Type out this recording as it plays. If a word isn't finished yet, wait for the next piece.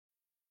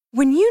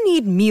When you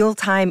need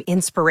mealtime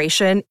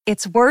inspiration,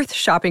 it's worth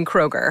shopping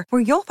Kroger,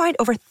 where you'll find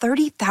over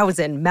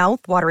 30,000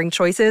 mouth-watering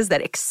choices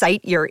that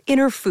excite your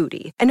inner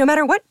foodie. And no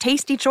matter what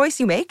tasty choice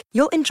you make,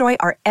 you'll enjoy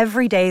our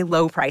everyday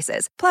low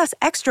prices, plus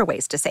extra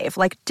ways to save,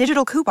 like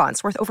digital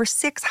coupons worth over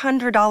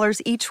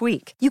 $600 each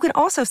week. You can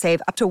also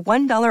save up to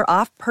 $1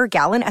 off per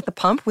gallon at the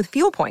pump with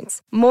fuel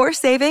points. More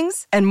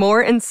savings and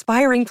more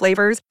inspiring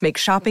flavors make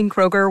shopping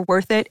Kroger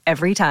worth it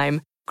every time.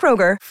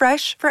 Kroger,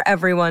 fresh for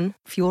everyone.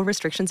 Fuel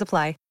restrictions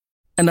apply.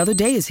 Another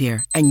day is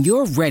here, and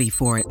you're ready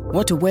for it.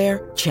 What to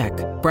wear? Check.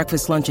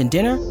 Breakfast, lunch, and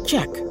dinner?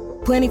 Check.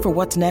 Planning for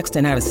what's next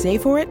and how to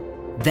save for it?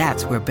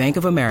 That's where Bank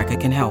of America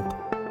can help.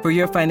 For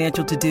your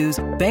financial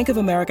to-dos, Bank of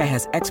America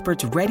has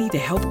experts ready to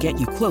help get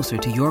you closer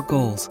to your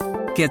goals.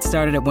 Get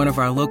started at one of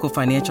our local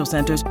financial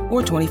centers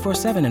or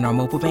 24/7 in our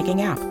mobile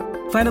banking app.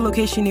 Find a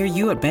location near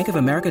you at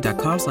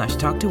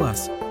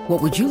bankofamerica.com/talktous.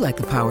 What would you like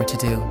the power to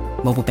do?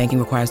 Mobile banking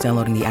requires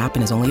downloading the app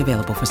and is only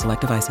available for select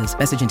devices.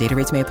 Message and data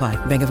rates may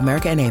apply. Bank of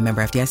America N.A.,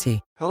 member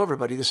FDIC. Hello,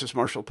 everybody. This is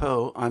Marshall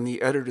Poe. I'm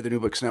the editor of the New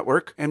Books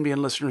Network.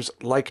 NBN listeners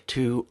like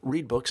to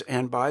read books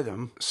and buy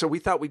them. So we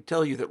thought we'd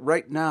tell you that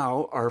right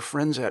now, our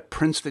friends at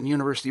Princeton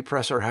University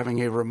Press are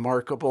having a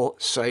remarkable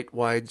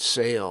site-wide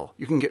sale.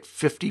 You can get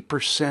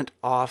 50%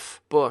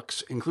 off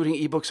books, including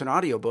ebooks and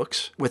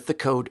audiobooks, with the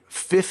code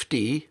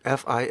 50,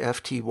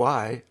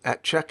 F-I-F-T-Y,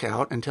 at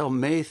checkout until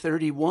May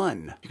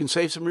 31. You can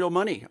save some real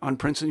money on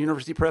Princeton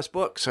University Press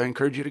books. I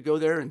encourage you to go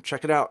there and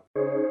check it out.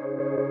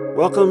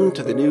 Welcome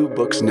to the New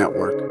Books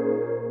Network.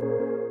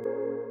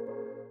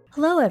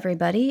 Hello,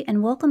 everybody,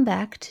 and welcome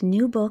back to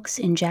New Books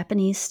in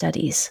Japanese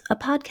Studies, a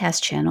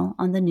podcast channel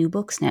on the New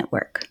Books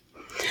Network.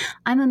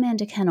 I'm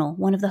Amanda Kennel,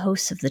 one of the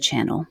hosts of the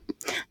channel.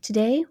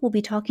 Today, we'll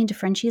be talking to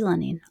Frenchy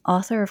Lunning,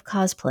 author of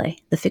Cosplay,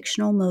 The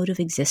Fictional Mode of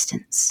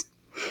Existence.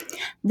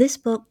 This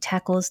book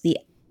tackles the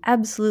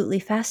absolutely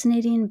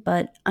fascinating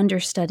but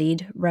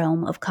understudied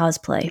realm of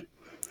cosplay.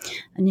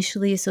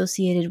 Initially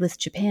associated with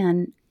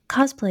Japan,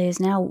 cosplay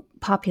is now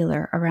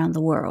popular around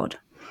the world.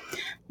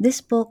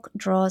 This book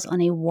draws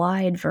on a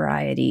wide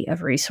variety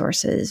of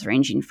resources,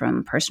 ranging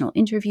from personal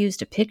interviews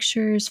to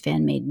pictures,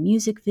 fan-made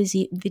music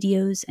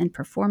videos and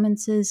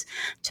performances,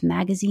 to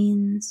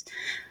magazines,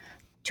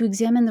 to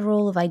examine the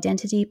role of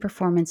identity,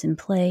 performance, and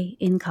play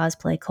in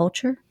cosplay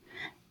culture,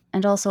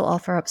 and also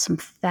offer up some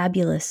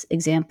fabulous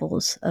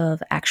examples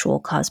of actual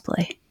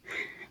cosplay.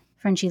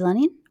 Frenchy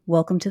Lunning,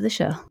 welcome to the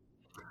show.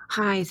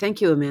 Hi,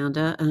 thank you,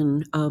 Amanda,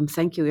 and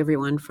thank you,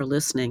 everyone, for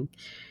listening.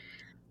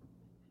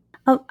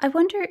 I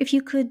wonder if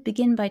you could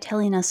begin by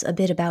telling us a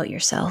bit about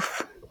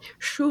yourself.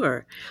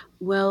 Sure.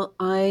 Well,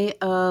 I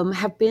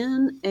have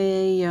been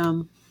a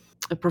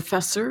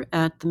professor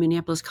at the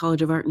Minneapolis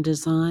College of Art and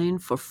Design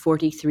for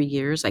 43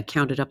 years. I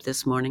counted up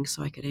this morning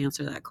so I could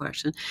answer that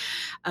question.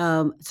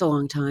 It's a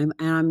long time.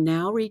 And I'm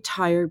now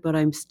retired, but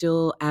I'm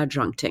still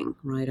adjuncting,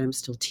 right? I'm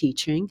still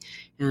teaching.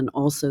 And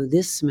also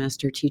this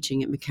semester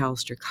teaching at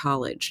McAllister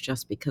College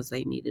just because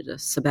they needed a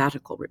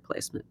sabbatical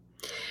replacement.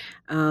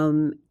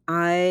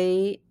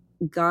 I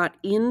got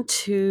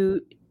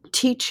into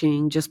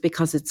teaching just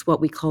because it's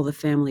what we call the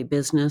family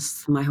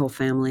business. My whole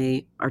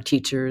family are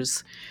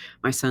teachers.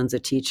 My son's a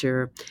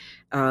teacher.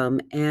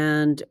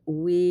 And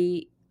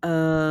we,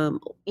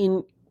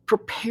 in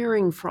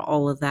preparing for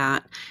all of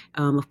that,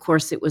 of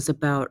course, it was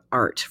about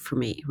art for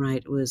me,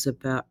 right? It was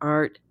about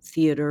art,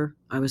 theater.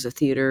 I was a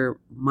theater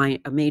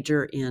a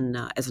major in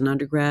as an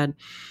undergrad.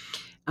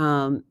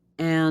 And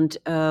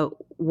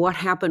what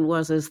happened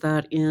is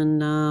that in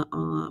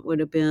would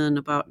have been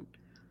about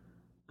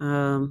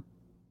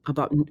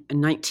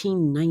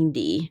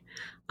 1990,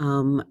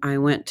 I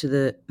went to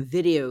the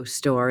video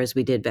store, as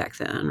we did back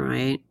then,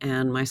 right?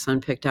 And my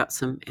son picked out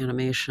some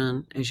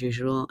animation, as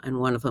usual, and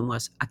one of them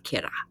was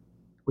Akira,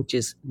 which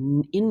is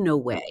in no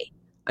way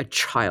a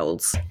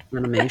child's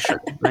animation,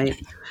 right?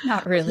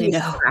 Not really, He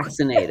was no.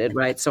 fascinated,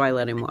 right? So I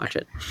let him watch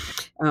it.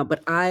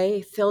 But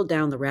I fell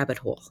down the rabbit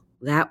hole.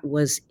 That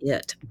was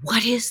it.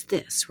 What is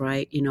this,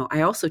 right? You know,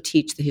 I also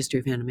teach the history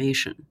of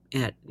animation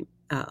at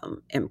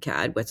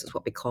MCAD, which is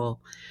what we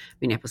call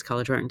Minneapolis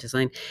College of Art and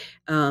Design.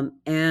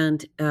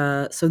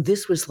 So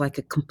this was like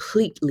a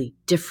completely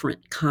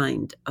different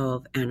kind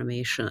of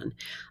animation.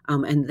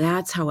 And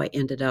that's how I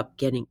ended up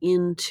getting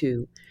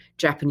into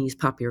Japanese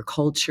popular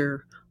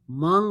culture,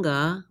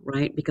 manga,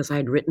 right? Because I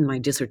had written my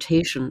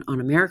dissertation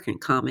on American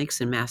comics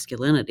and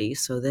masculinity.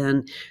 So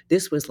then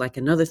this was like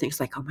another thing. It's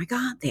like, oh my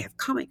God, they have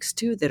comics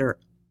too that are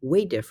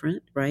way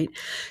different, right?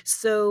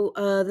 So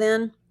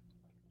then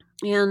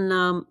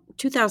in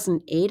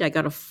 2008, I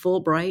got a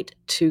Fulbright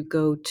to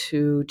go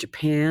to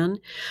Japan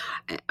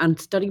and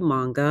study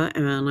manga.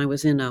 And I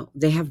was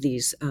they have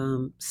these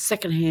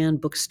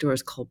secondhand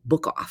bookstores called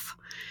Book Off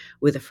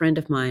with a friend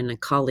of mine, a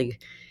colleague.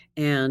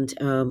 And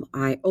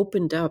I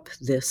opened up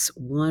this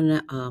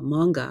one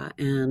manga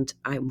and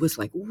I was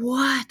like,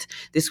 what?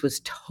 This was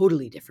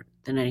totally different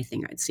than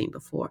anything I'd seen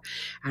before.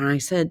 And I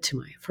said to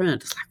my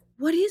friend, it's like,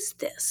 what is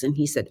this? And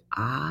he said,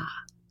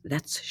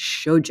 that's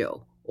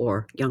shoujo,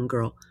 or young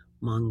girl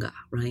manga,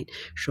 right?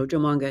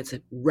 Shoujo manga is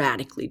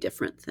radically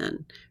different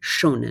than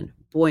shonen,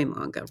 boy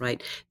manga,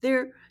 right?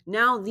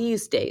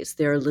 These days,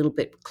 they're a little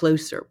bit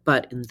closer,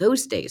 but in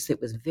those days, it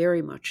was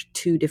very much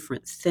two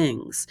different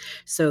things.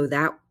 So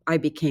that I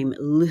became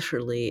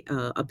literally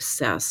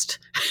obsessed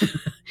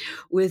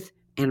with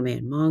anime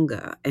and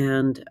manga.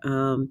 And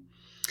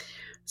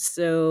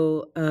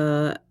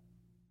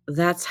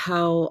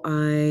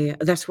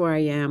that's where I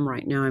am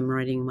right now. I'm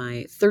writing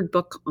my third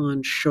book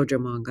on shoujo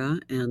manga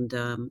and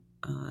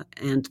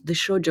the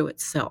shoujo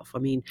itself. I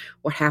mean,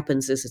 what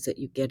happens is that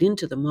you get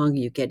into the manga,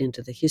 you get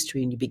into the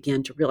history, and you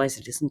begin to realize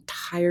it is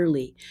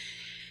entirely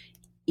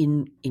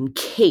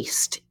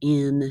encased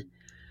in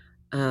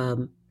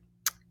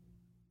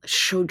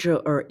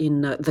shoujo, or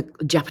in the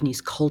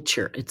Japanese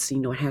culture. It's,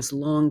 it has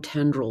long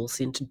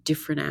tendrils into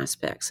different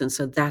aspects. And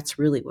so that's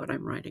really what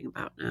I'm writing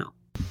about now.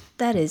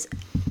 That is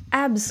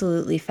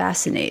absolutely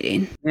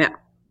fascinating. Yeah,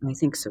 I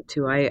think so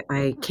too.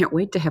 I can't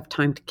wait to have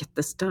time to get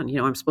this done.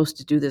 I'm supposed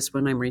to do this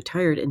when I'm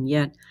retired, and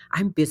yet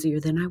I'm busier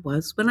than I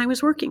was when I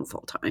was working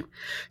full time.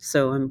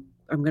 So I'm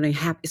going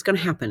to it's going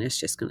to happen. It's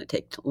just going to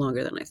take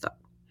longer than I thought.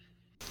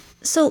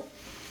 So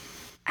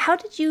how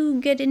did you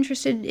get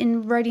interested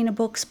in writing a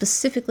book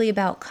specifically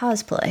about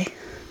cosplay?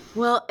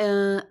 Well,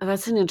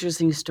 that's an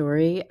interesting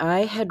story.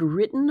 I had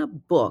written a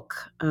book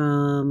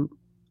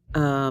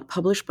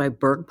published by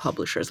Berg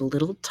Publishers, a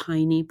little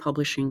tiny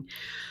publisher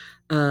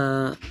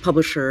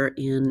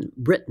in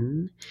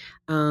Britain.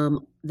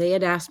 They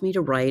had asked me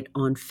to write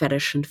on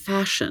fetish and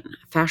fashion.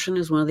 Fashion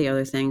is one of the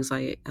other things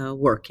I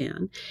work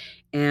in.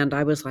 And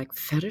I was like,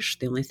 fetish?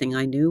 The only thing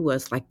I knew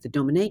was like the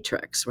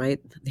dominatrix, right?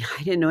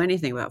 I didn't know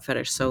anything about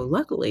fetish. So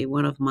luckily,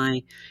 one of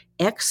my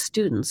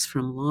ex-students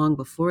from long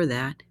before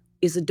that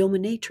is a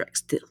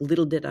dominatrix.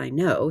 Little did I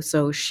know.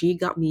 So she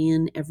got me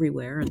in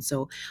everywhere. And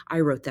so I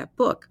wrote that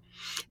book.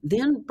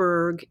 Then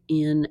Berg,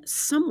 in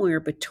somewhere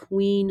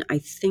between, I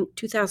think,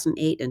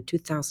 2008 and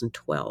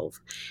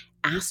 2012,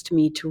 asked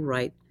me to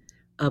write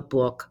a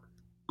book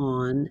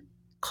on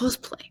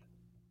cosplay.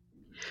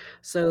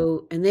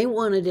 So, and they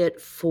wanted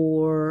it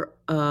for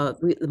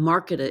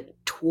market it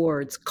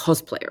towards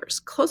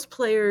cosplayers.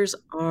 Cosplayers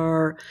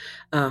are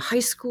high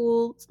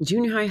school,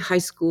 junior high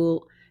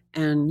school,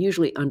 and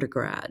usually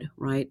undergrad,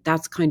 right?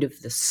 That's kind of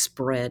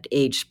the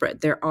age spread.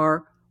 There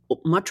are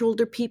much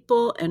older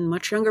people and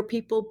much younger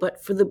people,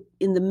 but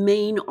in the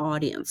main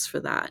audience for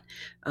that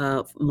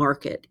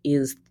market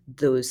is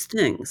those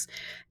things.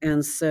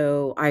 And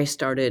so I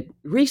started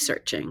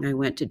researching. I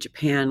went to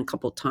Japan a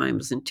couple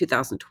times in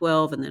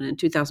 2012 and then in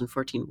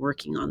 2014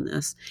 working on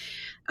this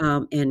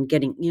and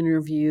getting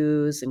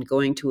interviews and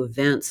going to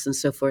events and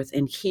so forth.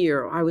 And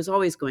here I was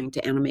always going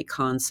to anime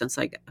cons since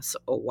I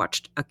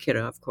watched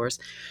Akira, of course.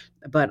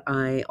 But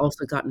I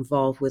also got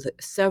involved with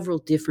several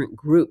different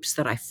groups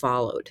that I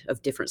followed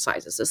of different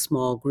sizes, a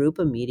small group,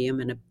 a medium,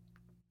 and a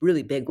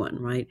really big one,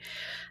 right?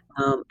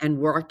 And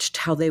watched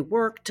how they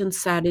worked and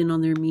sat in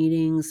on their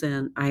meetings.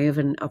 And I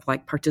even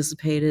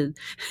participated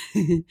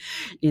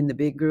in the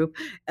big group.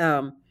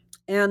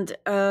 And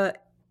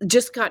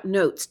just got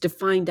notes to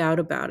find out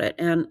about it.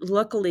 And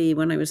luckily,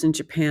 when I was in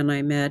Japan,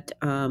 I met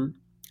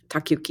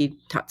Takayuki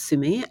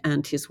Tatsumi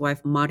and his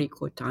wife, Mari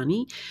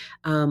Kotani.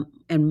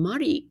 And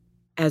Mari,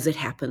 as it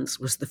happens,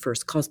 was the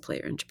first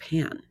cosplayer in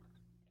Japan.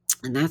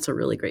 And that's a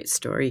really great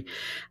story.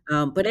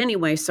 But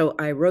anyway, so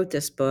I wrote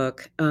this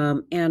book,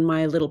 and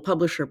my little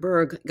publisher,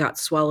 Berg, got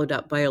swallowed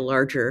up by a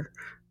larger,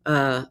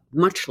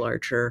 much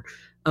larger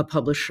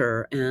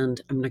publisher.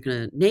 And I'm not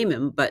going to name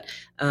him, but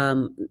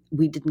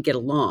we didn't get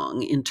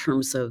along in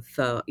terms of,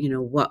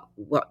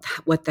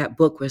 what that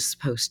book was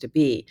supposed to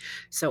be.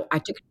 So I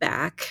took it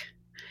back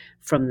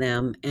from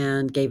them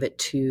and gave it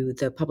to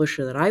the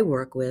publisher that I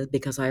work with,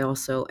 because I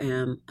also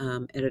am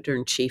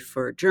editor-in-chief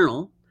for a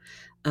journal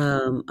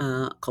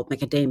called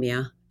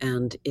Macadamia,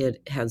 and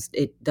it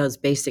does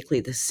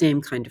basically the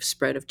same kind of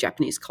spread of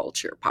Japanese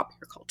culture,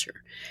 popular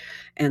culture.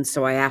 And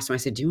so I asked them, I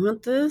said, do you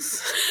want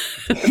this?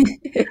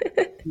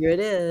 Here it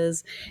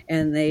is.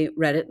 And they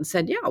read it and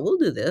said, yeah, we'll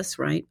do this,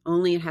 right?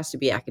 Only it has to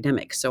be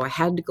academic. So I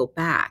had to go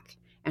back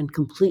and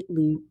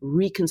completely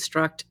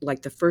reconstruct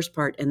like the first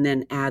part and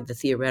then add the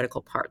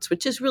theoretical parts,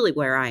 which is really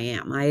where I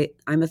am.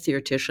 I'm a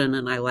theoretician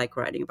and I like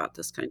writing about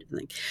this kind of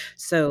thing.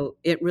 So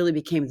it really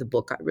became the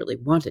book I really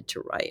wanted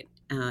to write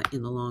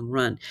in the long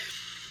run.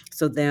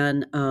 So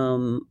then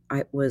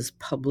it was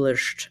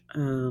published,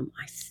 I'm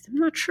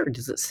not sure,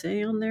 does it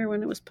say on there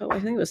when it was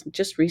published? I think it was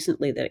just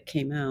recently that it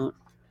came out.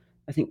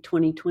 I think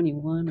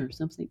 2021 or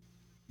something.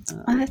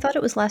 I thought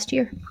it was last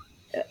year.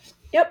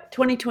 Yep,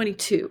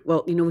 2022.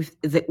 Well, we've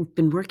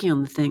been working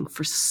on the thing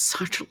for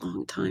such a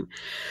long time.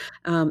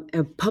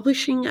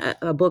 Publishing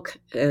a book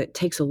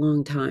takes a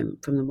long time.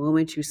 From the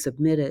moment you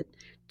submit it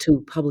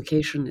to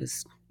publication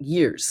is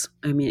years.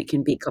 I mean, it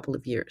can be a couple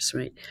of years,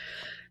 right?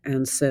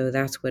 And so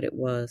that's what it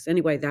was.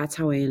 Anyway, that's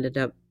how I ended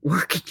up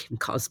working in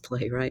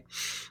cosplay, right?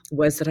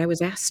 Was that I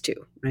was asked to,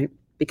 right?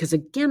 Because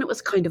again, it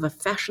was kind of a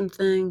fashion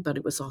thing, but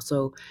it was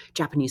also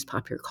Japanese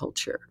popular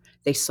culture.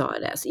 They saw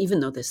it as,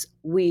 even though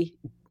we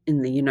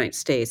in the United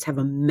States have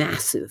a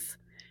massive,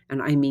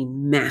 and I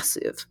mean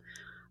massive,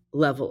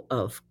 level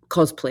of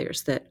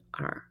cosplayers that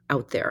are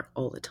out there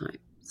all the time.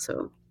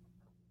 So,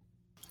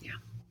 yeah.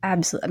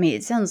 Absolutely. I mean,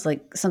 it sounds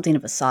like something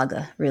of a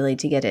saga, really,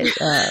 to get it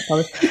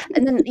published.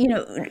 And then,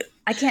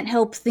 I can't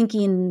help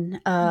thinking,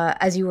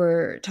 as you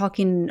were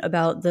talking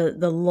about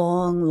the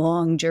long,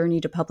 long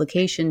journey to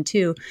publication,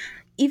 too.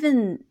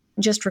 Even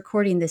just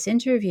recording this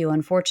interview,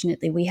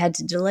 unfortunately, we had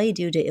to delay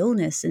due to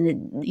illness, and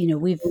Yeah,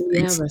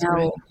 that's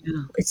right.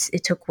 Yeah.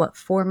 it took what,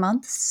 4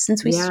 months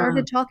since we Yeah.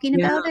 started talking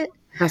Yeah. about it.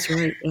 That's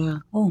right. Yeah.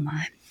 Oh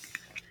my.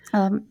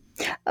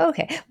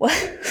 Okay. Well,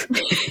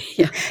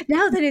 Yeah.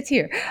 now that it's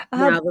here,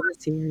 Now that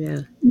it's here,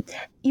 yeah.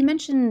 you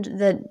mentioned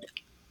that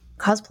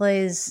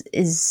cosplay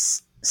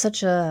is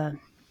such a,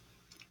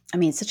 I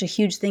mean, it's such a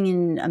huge thing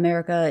in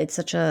America. It's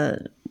such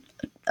a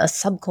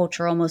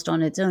subculture almost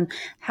on its own.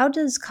 How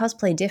does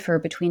cosplay differ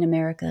between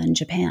America and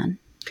Japan?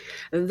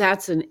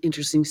 That's an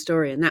interesting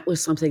story. And that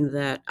was something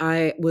that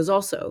I was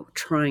also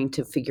trying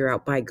to figure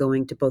out by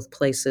going to both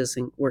places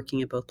and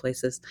working at both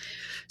places.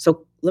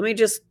 So let me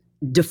just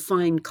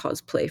define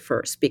cosplay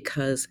first,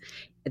 because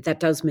that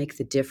does make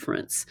the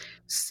difference.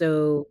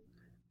 So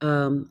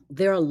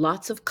there are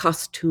lots of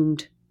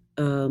costumed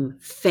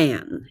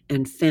fan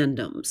and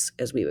fandoms,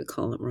 as we would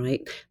call them,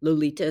 right?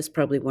 Lolita is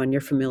probably one you're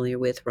familiar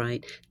with,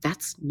 right?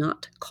 That's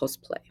not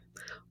cosplay.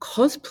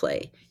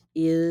 Cosplay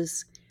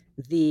is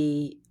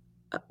the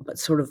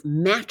sort of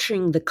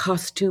matching the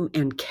costume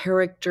and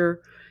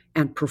character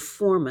and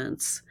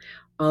performance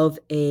of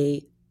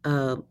a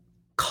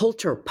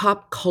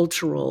pop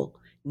cultural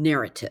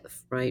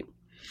narrative, right?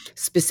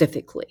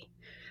 Specifically.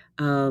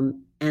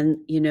 And,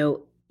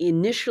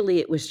 initially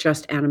it was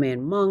just anime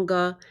and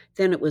manga.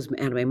 Then it was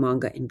anime,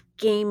 manga, and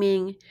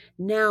gaming.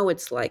 Now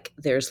it's like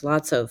there's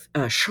lots of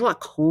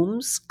Sherlock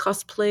Holmes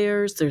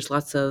cosplayers. There's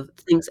lots of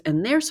things.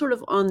 And they're sort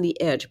of on the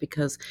edge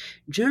because,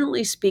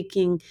 generally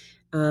speaking,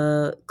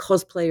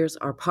 cosplayers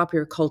are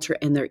popular culture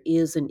and there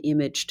is an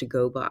image to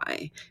go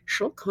by.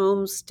 Sherlock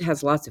Holmes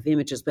has lots of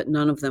images, but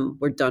none of them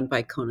were done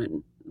by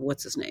Conan.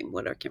 What's his name?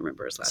 I can't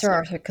remember his last Sir name.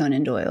 Arthur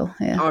Conan Doyle.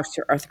 Yeah.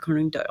 Arthur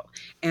Conan Doyle.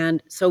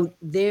 And so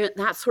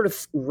that sort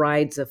of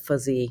rides a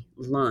fuzzy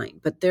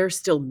line. But there's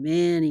still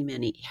many,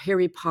 many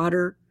Harry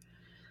Potter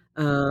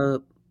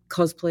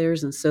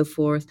cosplayers and so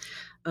forth.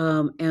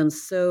 And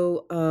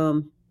so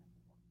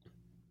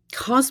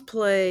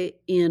cosplay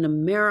in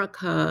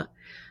America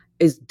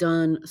is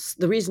done.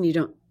 The reason you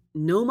don't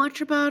know much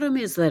about them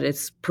is that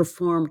it's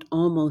performed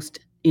almost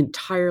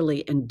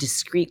entirely and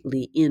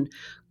discreetly in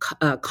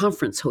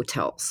conference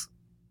hotels.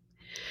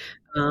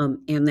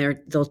 And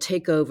they'll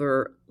take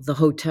over the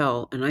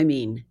hotel, and I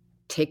mean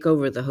take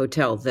over the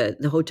hotel.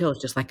 The hotel is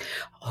just like,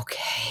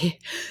 okay,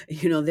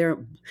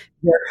 they're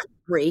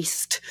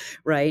braced,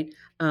 right?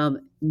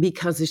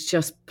 Because it's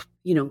just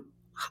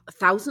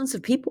thousands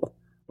of people,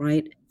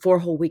 right? For a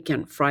whole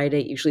weekend.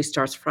 Friday usually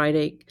starts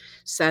Friday.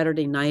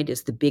 Saturday night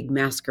is the big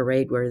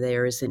masquerade where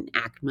there is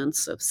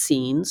enactments of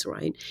scenes,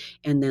 right?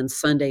 And then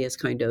Sunday is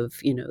kind of,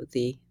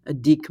 a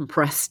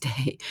decompressed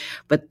day.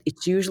 But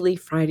it's usually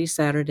Friday,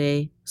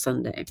 Saturday,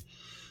 Sunday.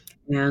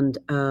 And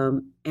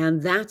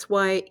that's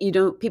why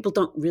people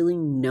don't really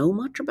know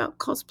much about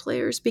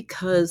cosplayers,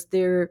 because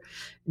they're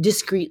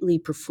discreetly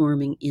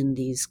performing in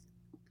these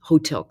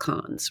hotel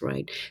cons,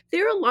 right?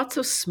 There are lots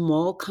of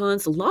small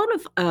cons.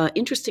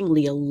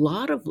 Interestingly, a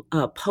lot of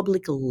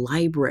public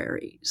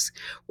libraries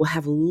will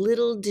have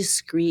little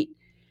discrete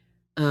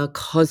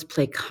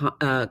cosplay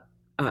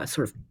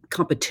sort of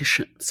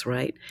competitions,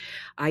 right?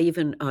 I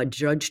even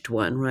judged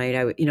one,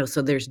 right?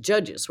 So there's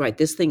judges, right?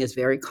 This thing is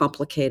very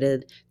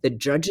complicated. The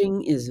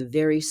judging is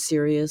very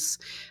serious,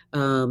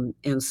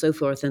 and so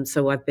forth. And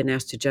so I've been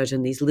asked to judge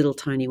in these little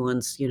tiny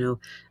ones,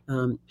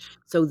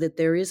 so that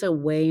there is a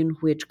way in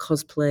which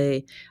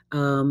cosplay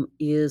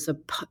is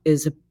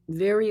a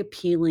very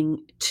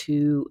appealing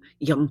to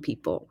young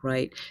people,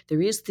 right?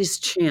 There is this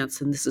chance,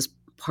 and this is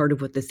part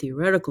of what the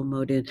theoretical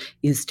mode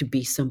is to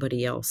be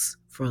somebody else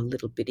for a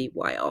little bitty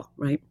while,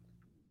 right?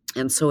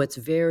 And so it's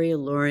very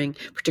alluring,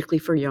 particularly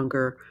for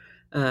younger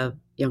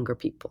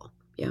people.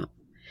 Yeah.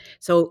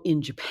 So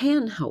in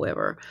Japan,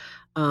 however,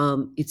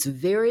 it's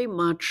very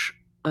much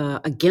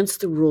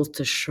against the rules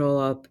to show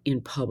up in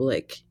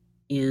public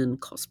in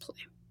cosplay.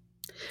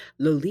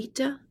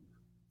 Lolita,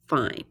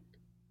 fine.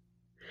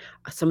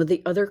 Some of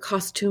the other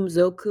costume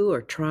zoku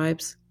or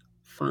tribes,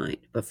 fine.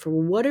 But for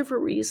whatever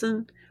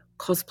reason,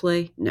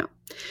 cosplay, no.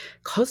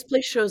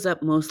 Cosplay shows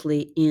up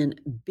mostly in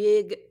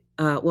big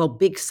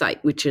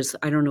site, which is,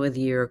 I don't know whether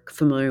you're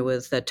familiar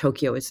with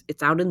Tokyo. It's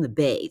out in the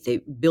bay. They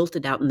built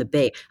it out in the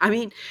bay. I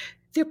mean,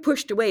 they're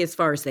pushed away as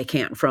far as they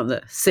can from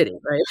the city,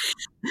 right?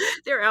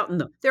 they're out in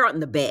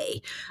the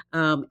bay,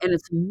 and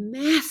it's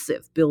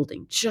massive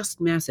building,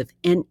 just massive.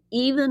 And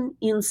even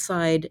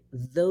inside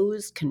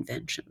those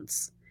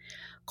conventions,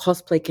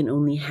 cosplay can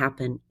only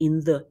happen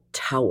in the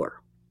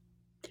tower.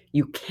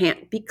 You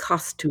can't be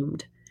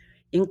costumed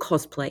in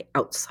cosplay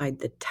outside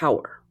the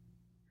tower.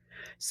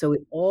 So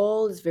it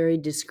all is very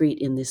discreet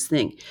in this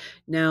thing.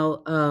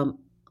 Now,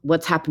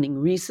 What's happening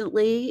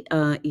recently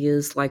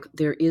is like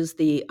there is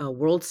the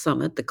World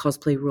Summit, the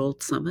Cosplay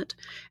World Summit,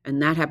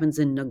 and that happens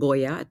in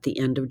Nagoya at the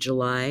end of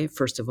July,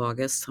 1st of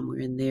August, somewhere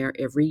in there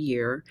every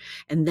year.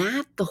 And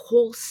that the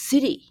whole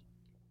city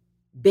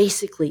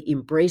basically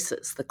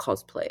embraces the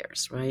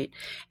cosplayers, right?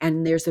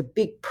 And there's a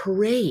big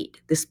parade.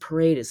 This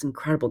parade is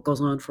incredible. It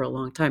goes on for a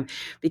long time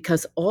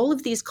because all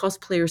of these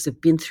cosplayers have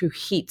been through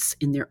heats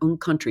in their own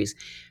countries.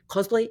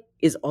 Cosplay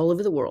is all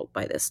over the world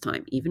by this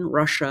time. Even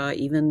Russia,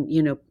 even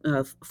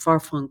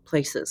far-flung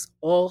places,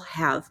 all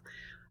have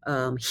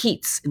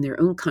heats in their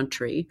own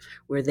country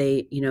where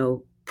they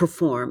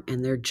perform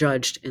and they're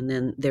judged, and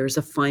then there's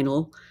a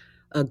final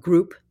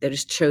group that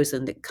is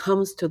chosen that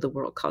comes to the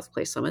World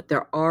Cosplay Summit.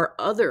 There are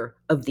other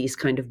of these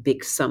kind of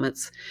big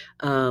summits.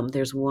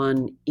 There's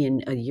one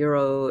in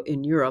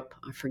Europe.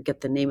 I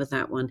forget the name of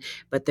that one,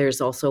 but there's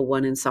also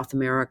one in South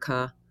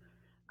America,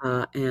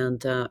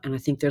 and I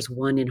think there's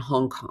one in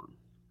Hong Kong.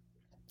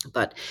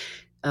 But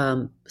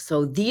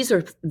so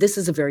this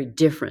is a very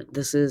different.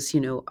 This is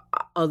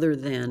other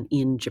than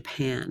in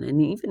Japan,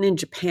 and even in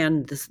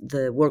Japan,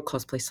 the World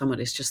Cosplay Summit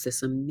is just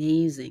this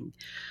amazing.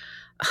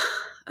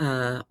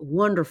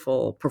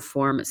 Wonderful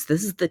performance.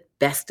 This is the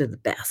best of the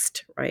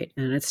best, right?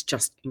 And it's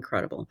just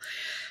incredible.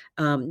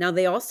 Now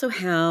they also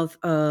have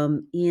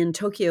in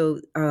Tokyo.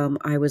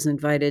 I was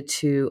invited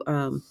to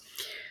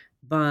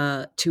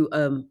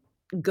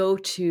go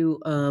to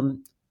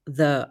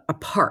a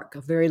park,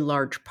 a very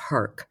large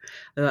park,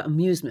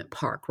 amusement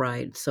park,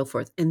 right, so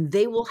forth. And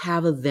they will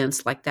have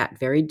events like that,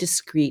 very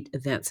discreet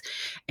events,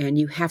 and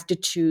you have to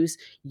choose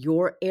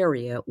your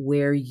area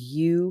where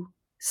you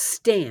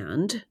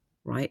stand.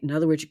 Right. In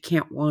other words, you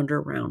can't wander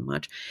around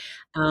much.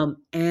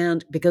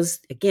 And because,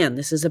 again,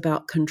 this is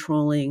about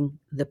controlling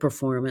the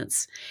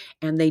performance.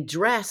 And they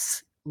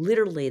dress,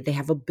 literally, they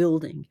have a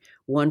building,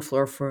 one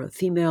floor for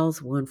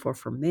females, one floor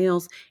for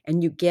males.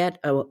 And you get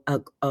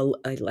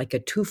like a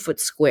 2-foot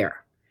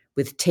square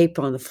with tape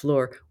on the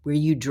floor where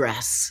you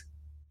dress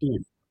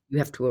in. You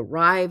have to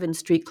arrive in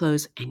street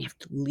clothes and you have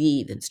to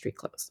leave in street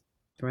clothes.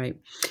 Right.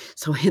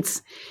 So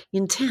it's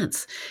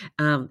intense.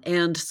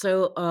 And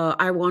so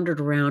I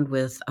wandered around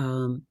with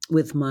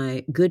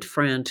my good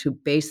friend who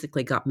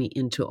basically got me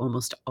into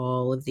almost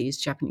all of these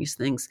Japanese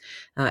things,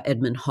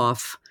 Edmund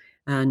Hoff,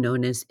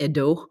 known as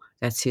Edo.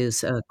 That's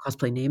his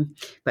cosplay name.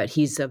 But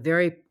he's a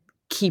very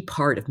key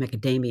part of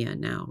macadamia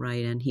now,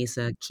 right? And he's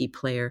a key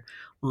player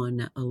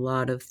on a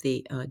lot of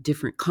the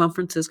different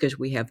conferences, because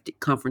we have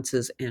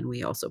conferences and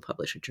we also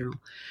publish a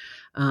journal.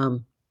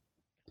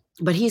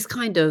 But he's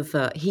kind of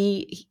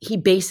he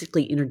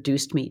basically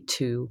introduced me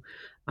to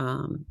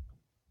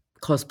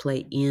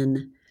cosplay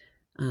in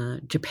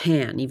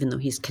Japan. Even though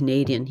he's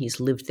Canadian, he's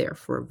lived there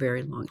for a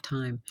very long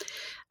time,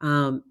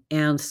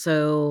 and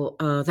so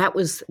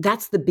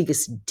that's the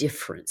biggest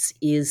difference.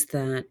 Is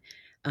that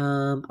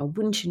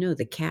wouldn't you know,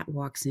 the cat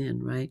walks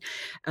in, right?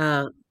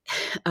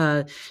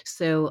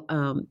 So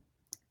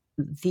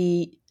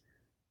the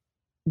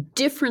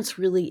difference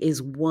really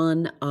is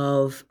one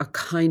of a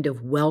kind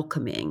of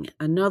welcoming.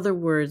 In other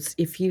words,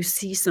 if you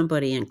see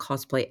somebody in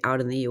cosplay out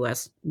in the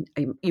US,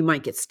 you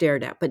might get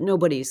stared at, but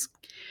nobody's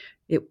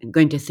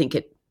going to think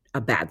it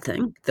a bad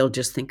thing. They'll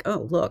just think,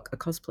 oh, look, a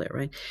cosplayer,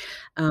 right?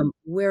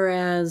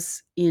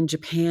 Whereas in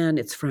Japan,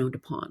 it's frowned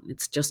upon.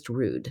 It's just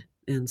rude.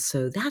 And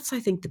so that's, I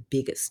think, the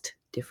biggest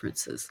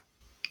differences.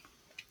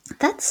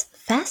 That's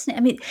fascinating.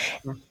 I mean,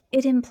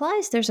 it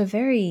implies there's a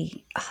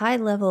very high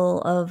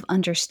level of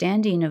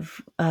understanding of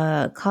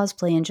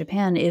cosplay in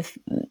Japan if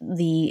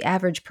the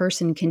average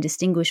person can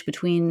distinguish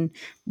between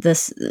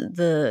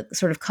the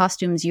sort of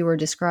costumes you were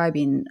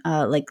describing,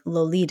 like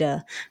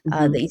Lolita,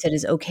 that you said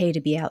is okay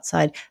to be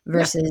outside,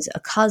 versus a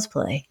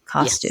cosplay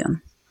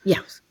costume.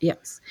 Yes.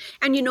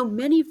 And,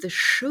 many of the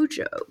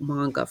shoujo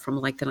manga from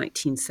like the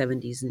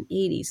 1970s and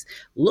 80s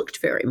looked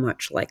very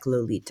much like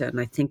Lolita. And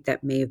I think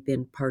that may have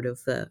been part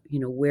of the,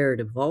 where it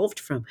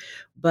evolved from.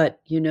 But,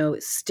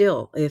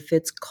 still, if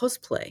it's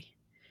cosplay,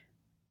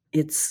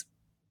 it's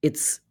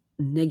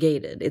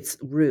negated. It's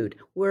rude.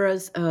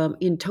 Whereas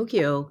in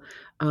Tokyo,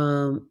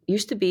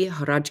 used to be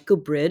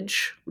Harajuku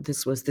Bridge.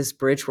 This was this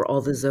bridge where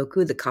all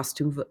the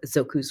costume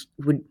zokus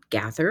would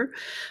gather.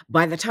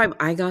 By the time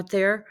I got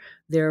there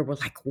were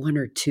like one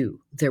or two.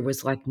 There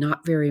was like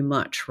not very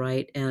much,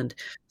 right? And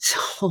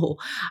so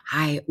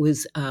I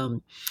was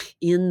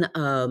in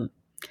the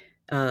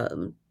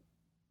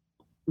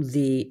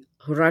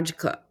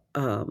Harajuku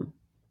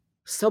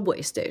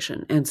subway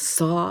station and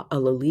saw a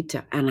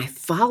Lolita, and I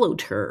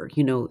followed her,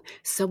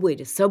 subway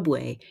to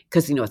subway,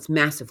 because, it's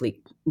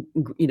massively,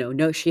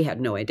 no, she had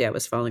no idea I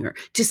was following her,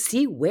 to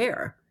see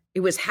where it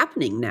was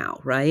happening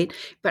now, right?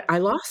 But I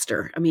lost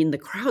her. I mean, the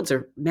crowds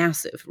are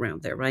massive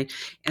around there, right?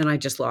 And I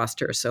just lost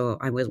her. So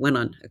I went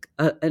on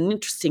an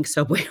interesting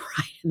subway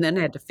ride, and then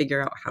I had to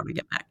figure out how to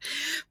get back.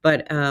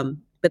 But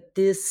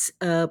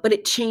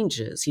it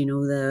changes,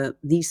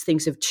 these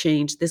things have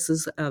changed. This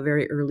is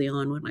very early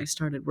on when I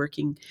started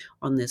working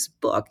on this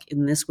book,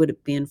 and this would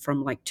have been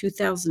from like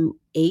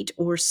 2008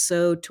 or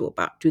so to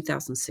about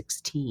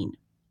 2016.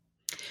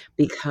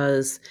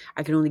 because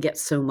I could only get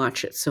so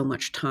much at so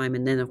much time.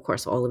 And then, of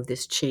course, all of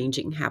this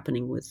changing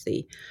happening with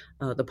the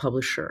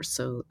publisher.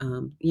 So,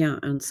 yeah.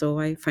 And so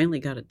I finally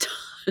got it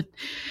done.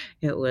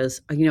 It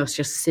was, it's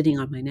just sitting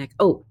on my neck.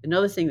 Oh,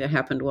 another thing that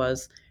happened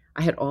was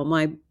I had all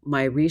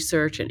my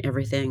research and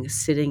everything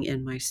sitting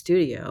in my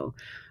studio.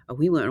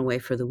 We went away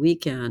for the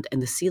weekend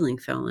and the ceiling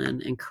fell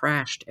in and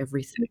crashed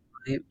everything.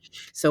 Right?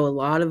 So a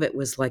lot of it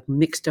was like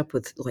mixed up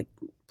with like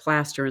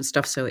plaster and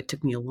stuff. So it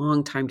took me a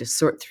long time to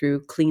sort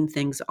through, clean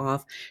things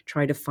off,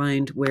 try to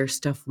find where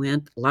stuff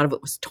went. A lot of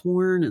it was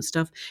torn and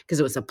stuff because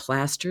it was a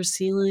plaster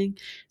ceiling.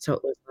 So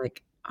it was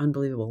like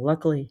unbelievable.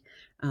 Luckily,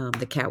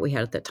 the cat we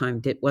had at that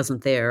time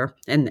wasn't there,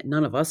 and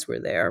none of us were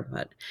there.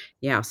 But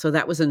yeah, so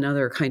that was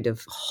another kind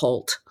of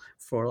halt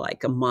for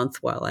like a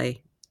month while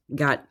I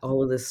got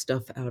all of this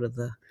stuff out of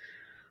the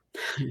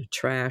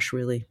trash,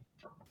 really.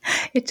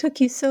 It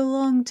took you so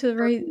long to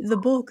write the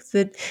book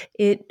that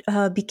it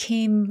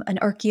became an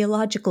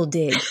archaeological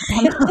dig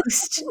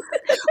almost.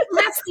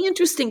 Well, that's the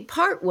interesting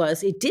part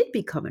was it did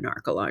become an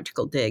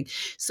archaeological dig.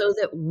 So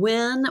that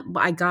when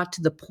I got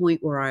to the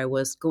point where I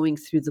was going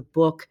through the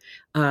book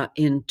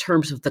in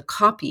terms of the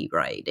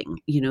copywriting,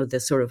 the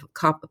sort of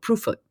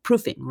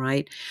proofing,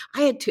 right?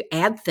 I had to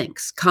add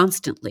things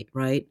constantly,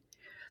 right?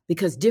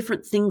 Because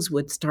different things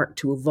would start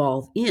to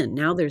evolve in.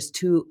 Now there's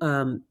two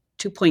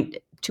point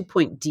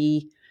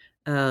D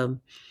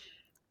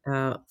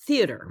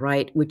theater,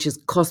 right, which is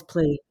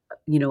cosplay,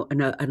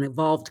 an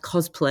evolved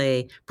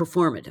cosplay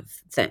performative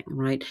thing,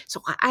 right?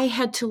 So I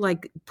had to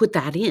like put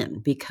that in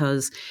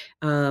because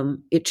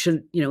it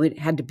should, it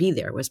had to be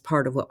there. It was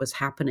part of what was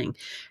happening,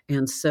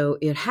 and so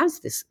it has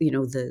this,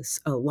 this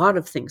a lot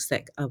of things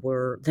that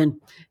were then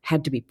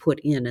had to be put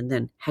in, and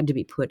then had to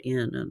be put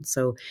in, and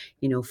so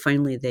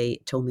finally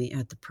they told me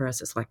at the press,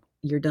 it's like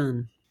you're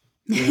done,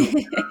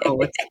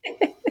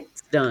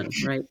 it's done,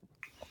 right?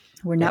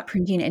 We're not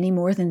printing any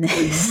more than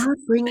this. We're not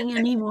bringing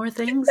any more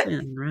things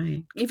in,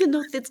 right? Even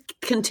though it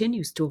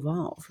continues to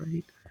evolve,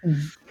 right?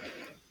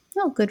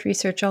 Well, good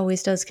research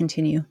always does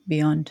continue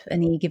beyond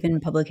any given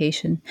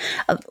publication.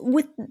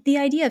 With the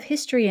idea of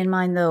history in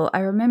mind, though, I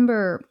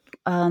remember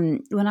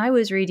when I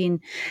was reading,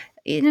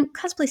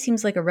 cosplay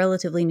seems like a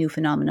relatively new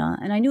phenomenon,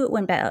 and I knew it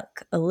went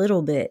back a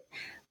little bit,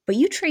 but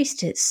you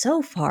traced it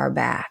so far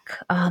back.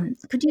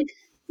 Could you?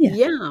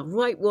 Yeah,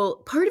 right. Well,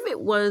 part of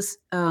it was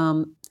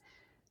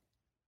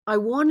I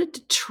wanted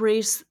to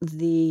trace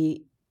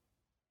the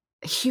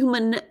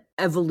human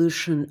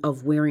evolution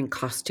of wearing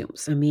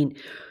costumes. I mean,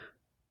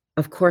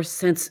 of course,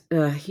 since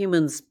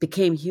humans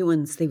became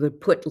humans, they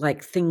would put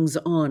like things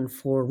on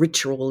for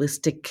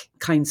ritualistic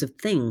kinds of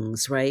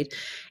things, right?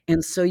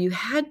 And so you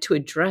had to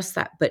address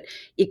that. But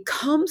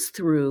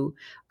cosplay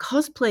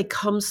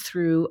comes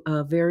through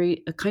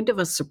a kind of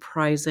a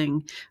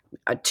surprising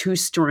two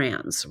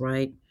strands,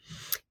 right?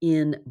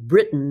 In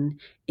Britain,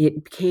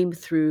 it came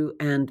through,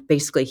 and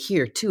basically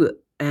here too,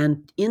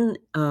 and in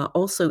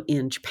also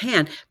in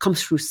Japan,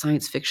 comes through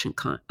science fiction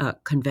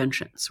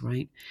conventions,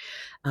 right?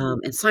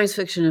 And science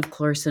fiction, of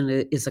course,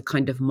 is a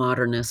kind of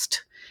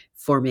modernist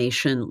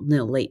formation in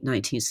the late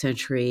 19th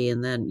century,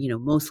 and then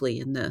mostly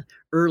in the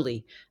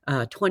early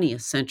 20th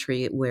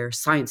century, where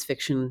science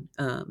fiction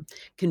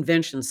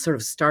conventions sort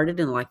of started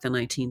in like the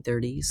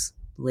 1930s.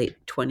 Late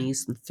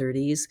 20s and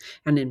 30s,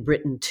 and in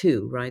Britain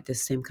too, right? The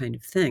same kind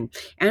of thing,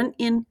 and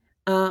in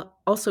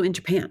also in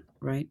Japan,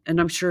 right? And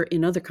I'm sure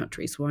in other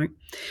countries, right?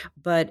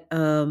 But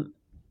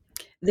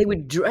they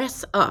would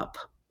dress up.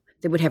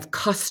 They would have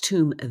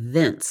costume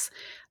events.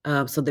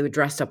 So they would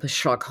dress up as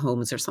Sherlock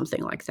Holmes or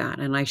something like that.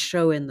 And I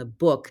show in the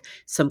book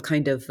some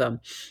kind of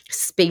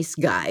space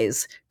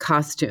guys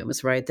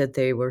costumes, right? That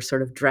they were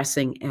sort of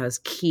dressing as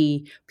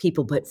key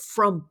people, but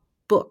from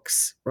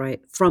books,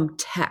 right? From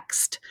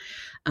text.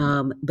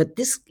 But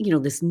this,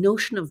 this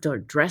notion of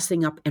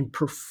dressing up and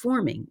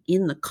performing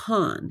in the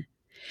con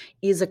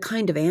is a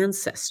kind of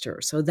ancestor.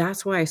 So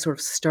that's why I sort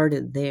of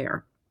started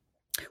there.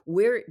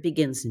 Where it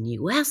begins in the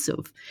U.S.,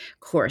 of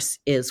course,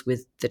 is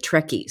with the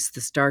Trekkies,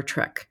 the Star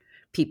Trek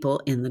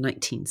people in the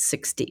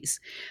 1960s.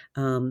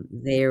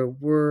 There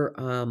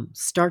were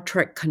Star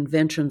Trek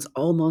conventions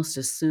almost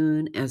as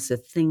soon as the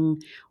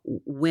thing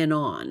went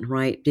on,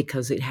 right?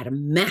 Because it had a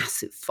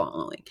massive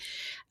following.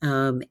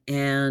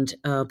 And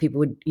people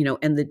would,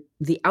 and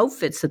the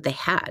outfits that they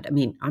had, I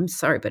mean, I'm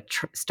sorry, but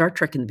Star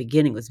Trek in the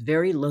beginning was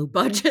very low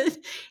budget.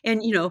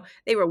 And,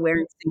 they were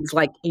wearing things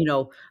like,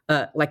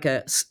 like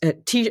a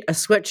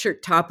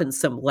sweatshirt top and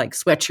some like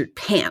sweatshirt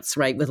pants,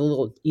 right? With a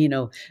little,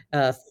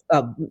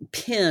 a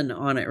pin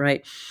on it,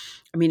 right?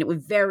 I mean, it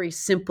was very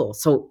simple.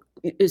 So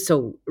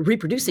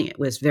reproducing it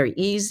was very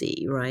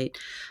easy, right?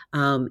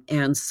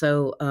 And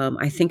so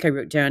I think I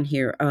wrote down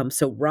here,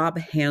 so Rob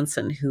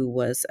Hansen, who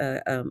was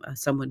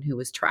someone who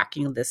was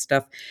tracking this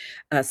stuff,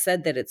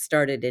 said that it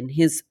started, in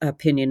his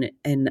opinion,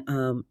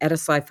 at a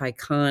sci-fi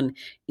con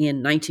in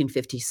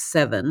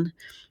 1957,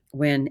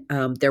 when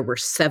there were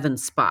 7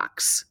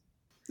 Spocks.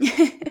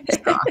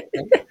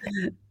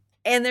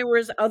 And there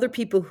was other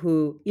people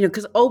who,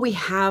 because all we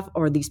have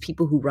are these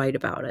people who write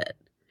about it.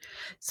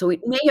 So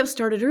it may have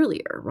started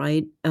earlier,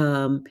 right?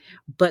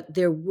 But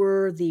there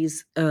were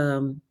these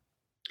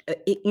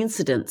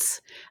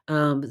incidents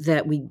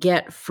that we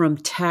get from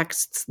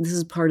texts. This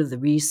is part of the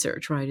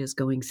research, right? Is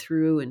going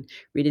through and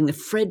reading the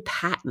Fred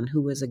Patton,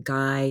 who was a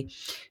guy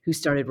who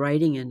started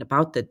writing in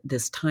about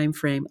this time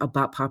frame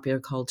about popular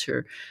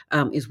culture,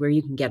 is where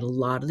you can get a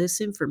lot of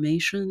this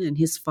information. And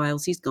his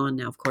files, he's gone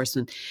now, of course,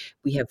 and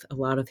we have a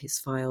lot of his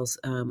files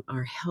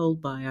are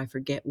held by, I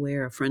forget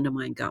where, a friend of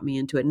mine got me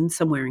into it, and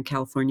somewhere in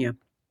California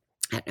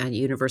at a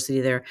university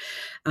there.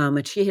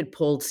 And she had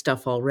pulled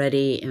stuff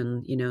already,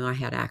 and, I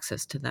had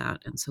access to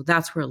that. And so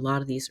that's where a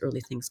lot of these early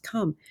things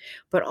come.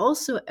 But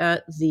also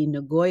at the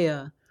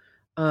Nagoya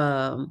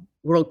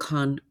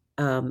Worldcon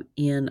I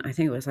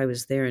think I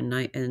was there in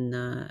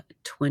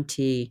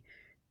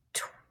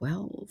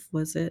 2012,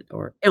 was it?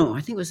 Or, no, I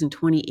think it was in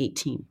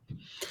 2018.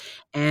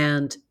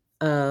 And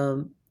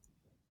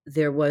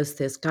there was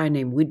this guy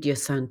named Widya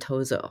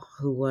Santoso,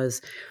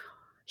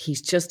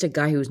 he's just a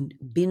guy who's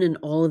been in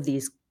all of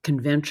these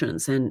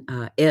conventions, and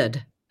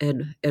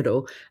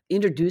Edo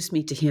introduced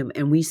me to him,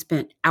 and we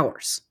spent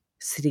hours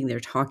sitting there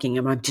talking,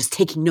 and I'm just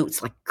taking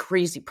notes like a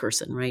crazy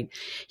person, right?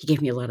 He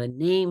gave me a lot of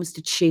names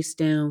to chase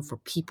down for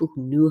people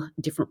who knew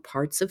different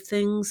parts of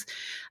things,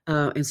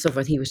 and so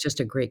forth. He was just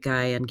a great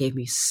guy and gave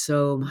me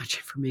so much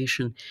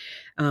information.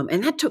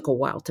 And that took a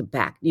while to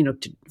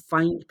to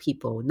find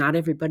people. Not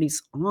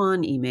everybody's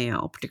on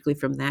email, particularly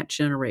from that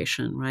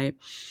generation, right?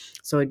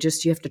 So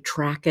you have to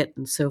track it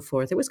and so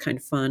forth. It was kind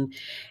of fun.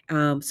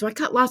 So I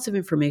got lots of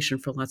information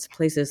from lots of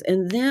places.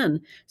 And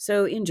then,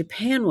 so in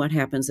Japan, what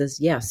happens is,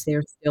 yes,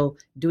 they're still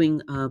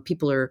doing,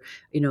 people are,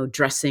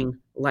 dressing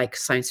like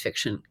science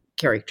fiction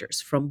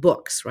characters from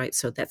books, right?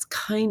 So that's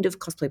kind of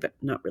cosplay, but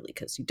not really,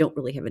 because you don't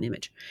really have an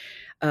image.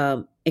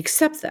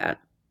 Except that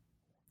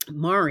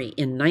Mari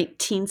in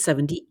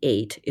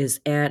 1978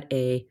 is at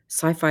a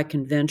sci-fi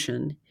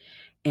convention,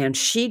 and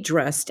she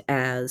dressed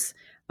as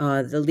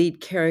the lead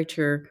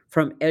character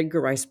from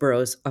Edgar Rice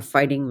Burroughs' A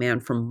Fighting Man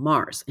from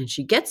Mars. And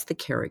she gets the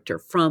character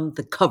from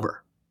the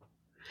cover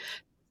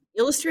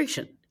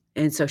illustration.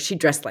 And so she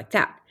dressed like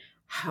that.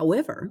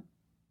 However,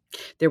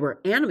 there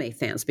were anime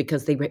fans,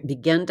 because they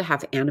began to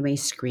have anime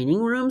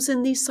screening rooms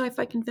in these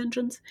sci-fi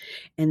conventions,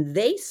 and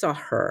they saw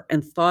her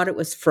and thought it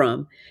was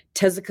from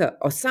Tezuka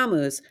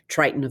Osamu's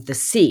Triton of the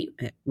Sea,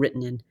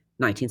 written in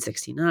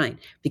 1969,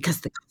 because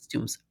the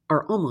costumes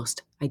are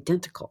almost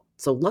identical.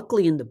 So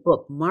luckily in the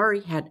book,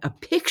 Mari had a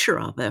picture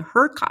of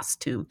her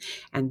costume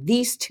and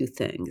these two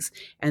things.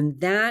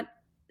 And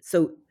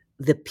so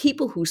the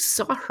people who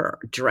saw her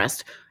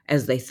dressed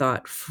as they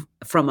thought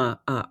from a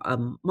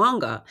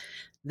manga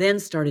then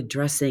started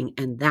dressing,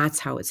 and that's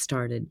how it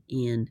started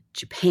in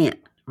Japan,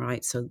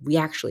 right? So we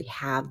actually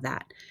have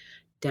that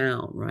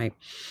down, right?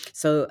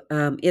 So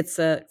it's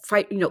a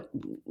fight,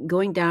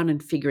 going down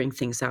and figuring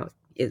things out.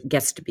 It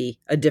gets to be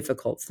a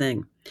difficult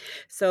thing.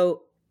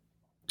 So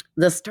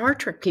the Star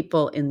Trek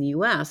people in the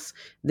U.S.,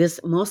 this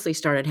mostly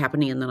started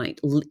happening in the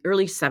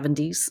early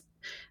 70s,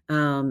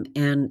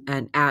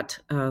 and at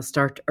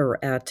Star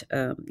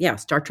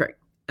Trek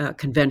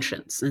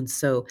conventions. And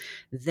so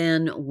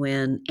then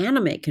when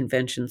anime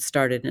conventions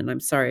started, and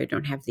I'm sorry, I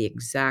don't have the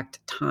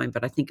exact time,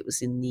 but I think it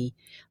was in the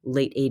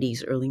late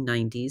 80s, early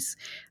 90s.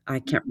 I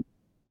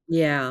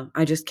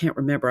just can't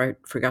remember. I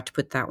forgot to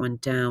put that one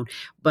down.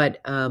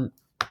 But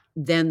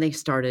then they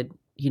started,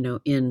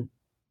 in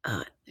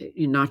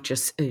not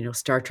just,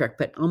 Star Trek,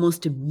 but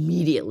almost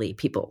immediately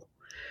people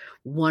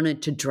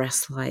wanted to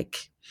dress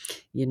like,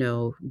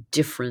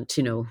 different,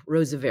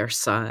 Rosa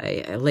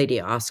Versailles, Lady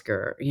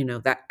Oscar,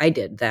 that I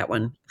did that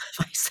one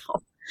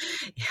myself.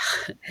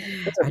 Yeah.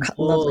 Those are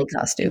lovely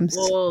costumes.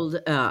 Old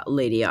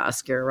Lady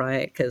Oscar,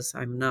 right? Because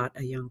I'm not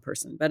a young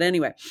person. But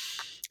anyway,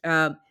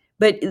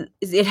 but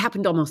it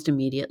happened almost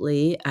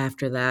immediately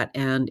after that,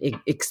 and it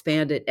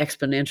expanded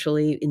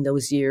exponentially in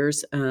those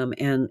years.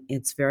 And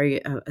it's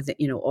very,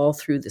 all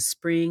through the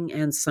spring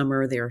and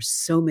summer, there are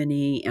so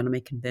many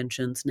anime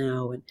conventions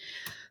now, and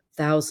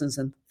thousands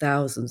and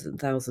thousands and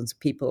thousands of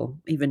people,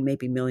 even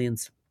maybe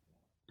millions,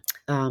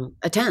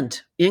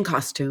 attend in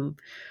costume.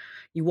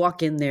 You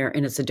walk in there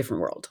and it's a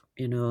different world,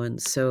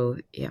 and so,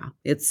 yeah,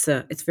 it's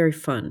very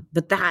fun.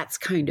 But that's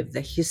kind of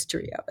the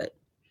history of it.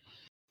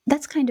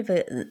 That's kind of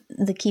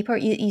the key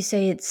part. You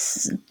say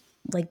it's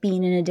like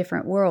being in a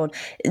different world.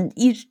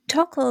 You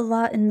talk a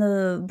lot in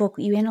the book.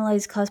 You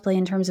analyze cosplay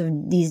in terms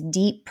of these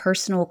deep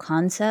personal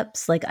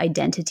concepts like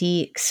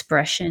identity,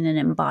 expression, and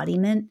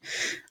embodiment.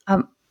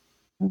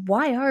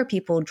 Why are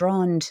people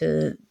drawn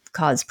to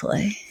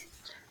cosplay?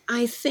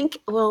 I think,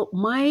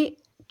 my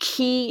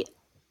key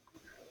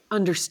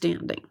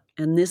understanding,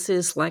 and this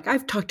is like,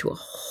 I've talked to a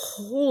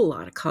whole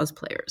lot of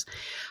cosplayers,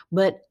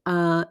 but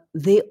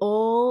they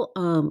all,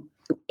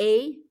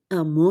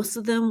 most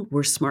of them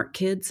were smart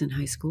kids in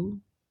high school,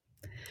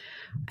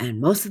 and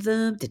most of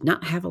them did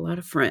not have a lot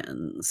of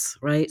friends,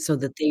 right? So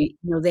that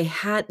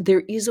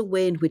there is a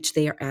way in which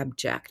they are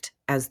abject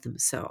as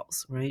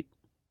themselves, right?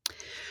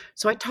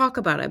 So I talk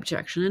about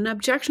abjection, and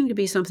abjection could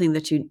be something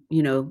that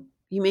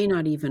you may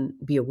not even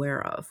be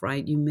aware of,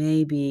 right? You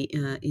may be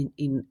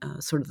in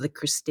sort of the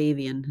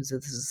Christavian. So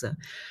this is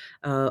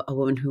a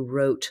woman who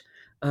wrote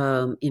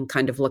in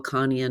kind of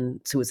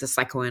Lacanian, so was a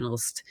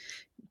psychoanalyst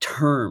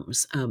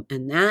terms,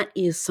 and that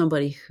is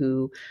somebody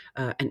who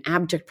an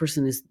abject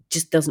person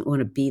just doesn't want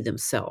to be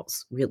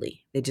themselves.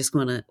 Really, they just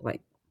want to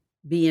like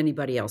be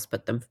anybody else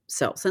but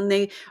themselves. And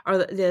they are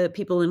the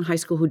people in high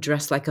school who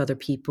dress like other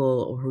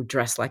people or who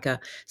dress like a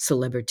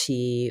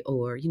celebrity,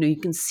 or, you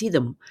can see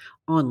them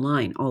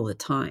online all the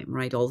time,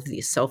 right? All of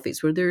these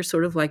selfies where they're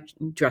sort of like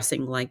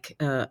dressing like,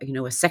 a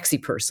sexy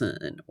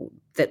person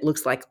that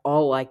looks like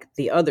all like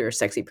the other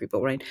sexy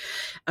people, right?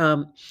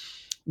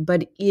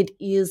 But it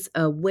is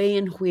a way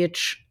in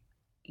which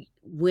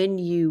when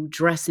you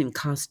dress in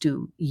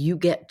costume, you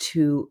get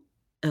to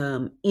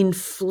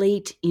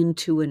inflate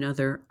into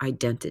another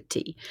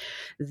identity.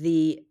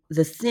 The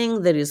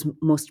thing that is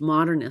most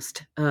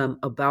modernist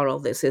about all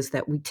this is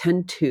that we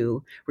tend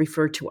to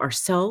refer to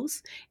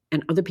ourselves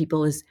and other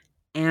people as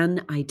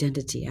an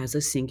identity, as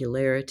a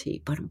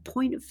singularity. But in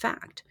point of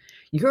fact,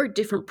 you're a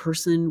different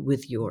person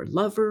with your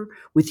lover,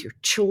 with your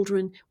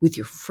children, with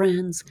your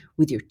friends,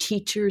 with your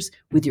teachers,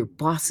 with your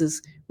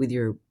bosses, with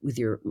your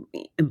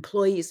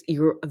employees.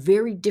 You're a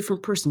very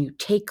different person. You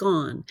take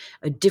on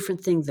a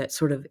different thing that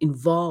sort of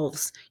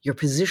involves your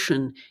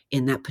position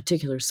in that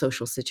particular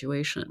social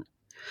situation.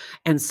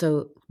 And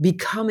so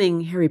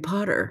becoming Harry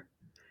Potter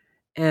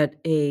at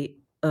a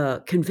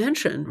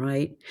convention,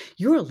 right,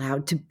 you're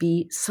allowed to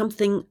be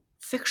something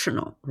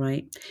fictional,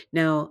 right?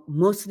 Now,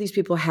 most of these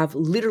people have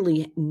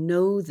literally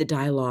know the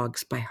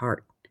dialogues by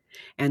heart,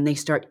 and they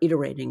start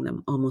iterating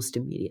them almost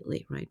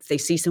immediately, right? If they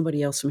see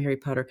somebody else from Harry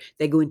Potter,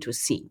 they go into a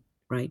scene,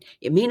 right?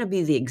 It may not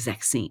be the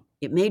exact scene.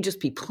 It may just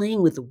be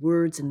playing with the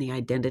words and the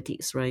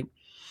identities, right?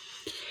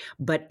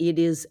 But it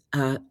is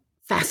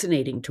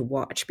fascinating to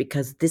watch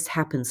because this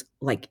happens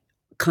like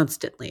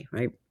constantly,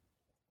 right?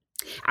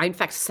 I, in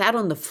fact, sat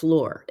on the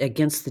floor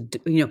against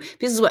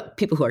this is what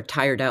people who are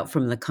tired out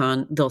from the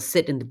con, they'll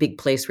sit in the big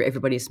place where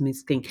everybody's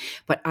speaking.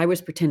 But I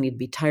was pretending to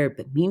be tired.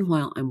 But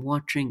meanwhile, I'm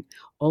watching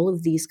all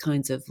of these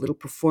kinds of little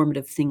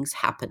performative things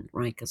happen,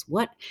 right? Because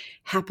what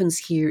happens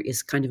here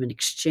is kind of an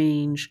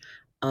exchange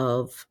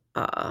of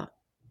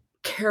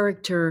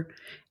character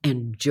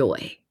and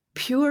joy,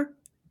 pure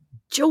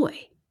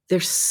joy.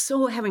 They're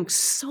having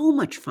so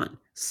much fun,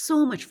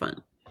 so much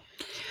fun.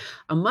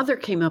 A mother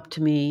came up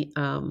to me.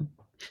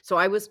 So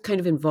I was kind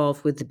of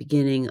involved with the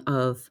beginning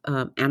of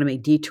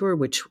Anime Detour,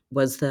 which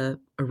was the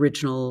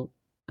original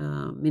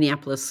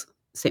Minneapolis,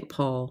 St.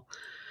 Paul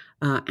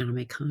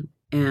Anime Con.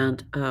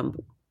 And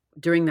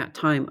during that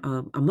time,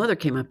 a mother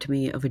came up to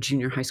me of a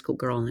junior high school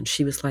girl, and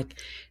she was like,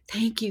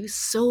 "Thank you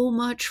so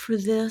much for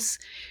this.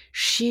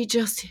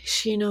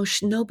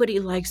 Nobody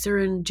likes her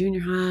in junior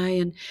high,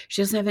 and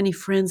she doesn't have any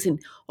friends. And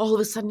all of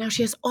a sudden now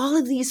she has all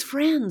of these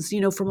friends,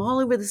 from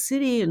all over the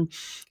city." And,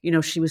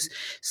 she was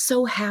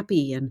so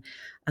happy. And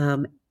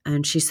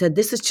she said,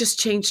 this has just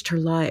changed her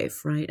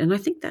life, right? And I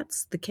think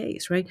that's the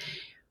case, right?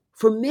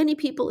 For many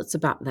people, it's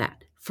about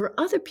that. For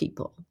other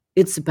people,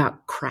 it's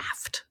about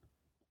craft.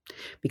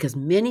 Because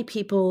many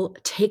people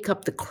take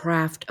up the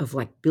craft of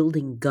like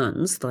building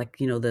guns, like,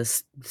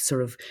 this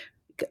sort of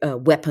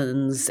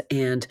weapons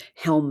and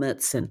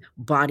helmets and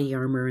body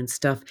armor and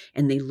stuff,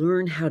 and they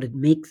learn how to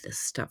make this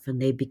stuff,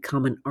 and they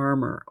become an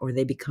armor, or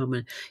they become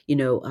a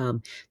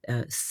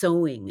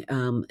sewing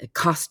a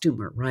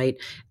costumer, right?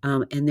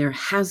 And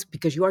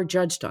because you are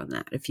judged on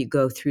that. If you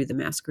go through the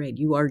masquerade,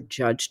 you are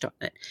judged on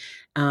it,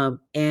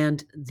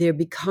 and there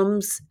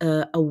becomes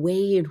a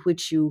way in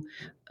which you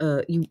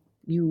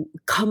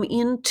come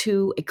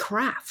into a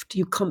craft,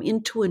 you come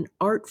into an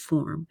art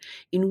form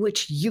in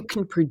which you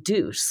can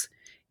produce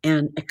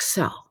and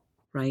excel,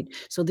 right?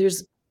 So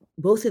there's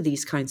both of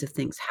these kinds of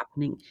things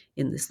happening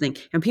in this thing.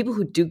 And people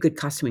who do good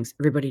costumings,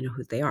 everybody know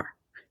who they are.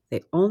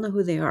 They all know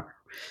who they are.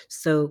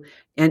 So,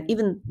 and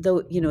even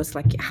though, it's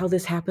like how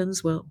this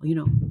happens, well,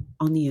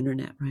 on the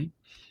internet, right?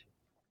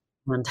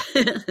 And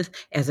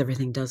as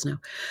everything does now.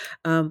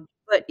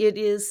 But it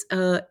is,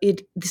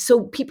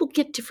 so people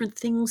get different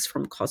things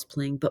from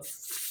cosplaying, but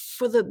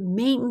for the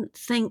main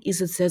thing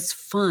is it says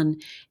fun,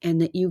 and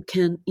that you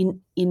can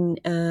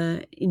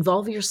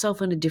involve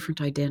yourself in a different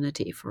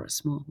identity for a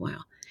small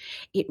while.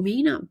 It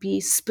may not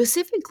be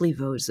specifically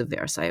Rose of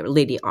Versailles or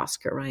Lady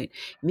Oscar, right?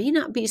 It may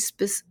not be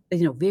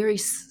very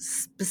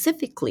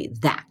specifically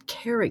that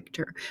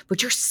character,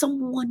 but you're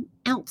someone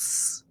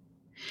else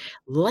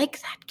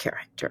like that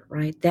character,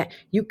 right? That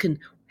you can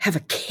have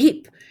a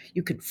cape,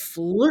 you can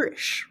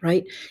flourish,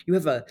 right? You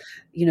have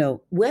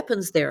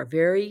weapons there are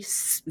very,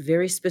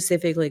 very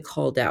specifically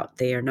called out.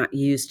 They are not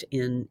used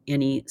in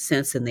any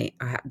sense, and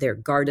they're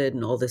guarded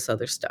and all this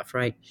other stuff,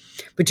 right?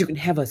 But you can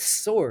have a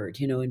sword,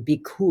 and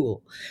be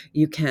cool.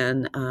 You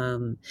can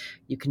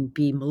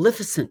be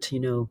Maleficent,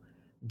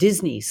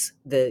 Disney's,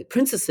 the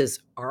princesses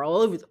are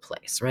all over the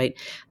place, right?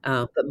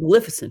 But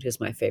Maleficent is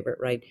my favorite,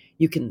 right?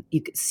 You can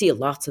see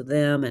lots of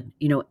them, and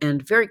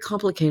and very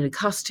complicated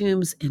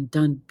costumes and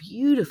done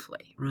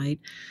beautifully, right?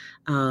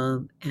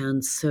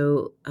 And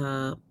so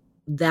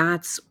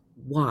that's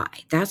why.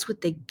 That's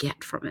what they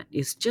get from it,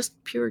 is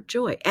just pure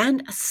joy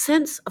and a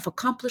sense of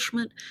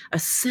accomplishment, a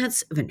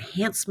sense of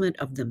enhancement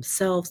of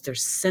themselves, their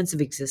sense of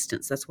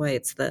existence. That's why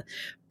it's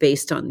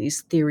based on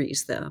these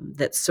theories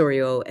that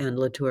Sorio and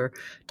Latour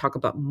talk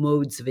about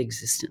modes of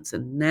existence.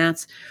 And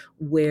that's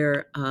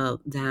where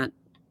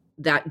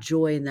that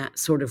joy and that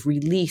sort of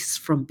release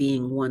from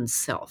being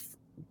oneself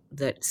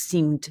that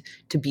seemed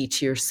to be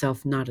to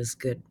yourself not as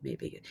good,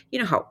 maybe. You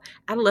know how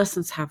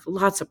adolescents have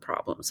lots of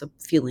problems of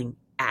feeling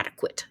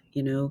adequate,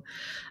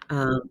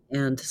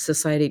 and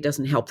society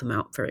doesn't help them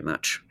out very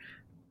much,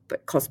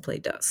 but cosplay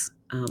does.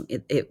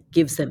 It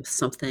gives them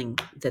something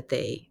that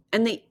they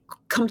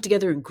come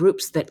together in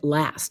groups that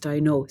last. I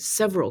know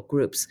several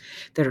groups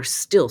that are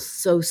still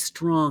so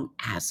strong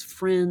as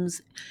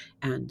friends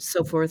and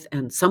so forth.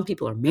 And some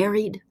people are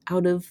married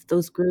out of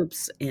those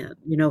groups. And,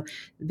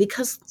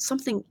 because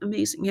something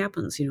amazing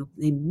happens,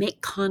 they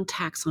make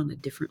contacts on a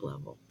different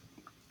level.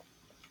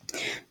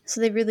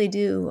 So they really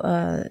do.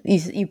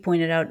 You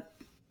pointed out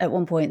at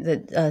one point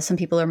that some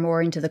people are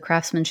more into the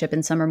craftsmanship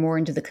and some are more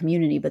into the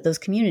community, but those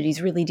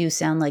communities really do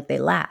sound like they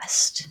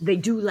last. They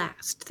do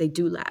last. They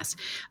do last.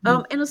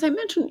 And as I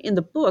mentioned in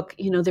the book,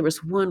 there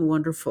was one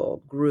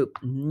wonderful group,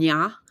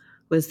 Nya,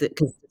 was the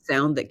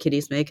sound that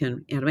kitties make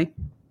in anime.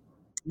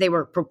 They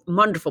were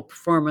wonderful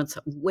performance,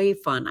 way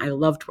fun. I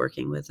loved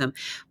working with them.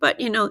 But,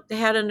 they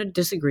had a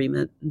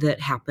disagreement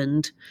that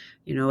happened,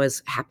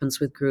 as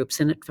happens with groups,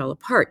 and it fell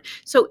apart.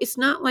 So it's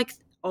not like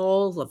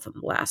all of them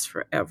last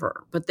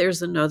forever. But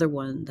there's another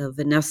one, the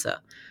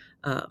Vanessa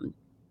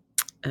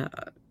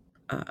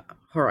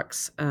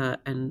Horrocks, and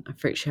I'm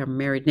afraid she had a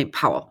married name,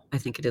 Powell, I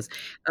think it is.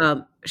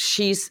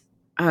 She's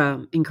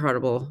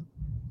incredible,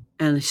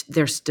 and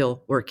they're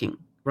still working,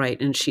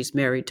 right? And she's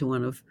married to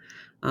one of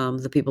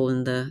the people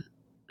in the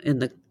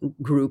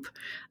group,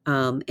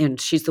 and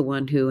she's the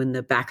one who, in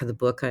the back of the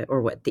book,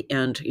 or at the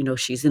end,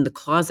 she's in the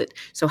closet.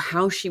 So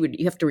how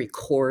you have to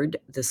record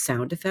the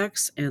sound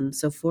effects and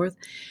so forth,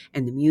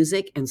 and the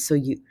music, and so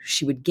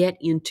she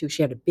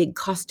had a big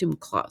costume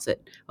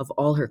closet of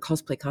all her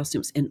cosplay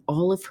costumes, and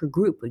all of her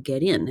group would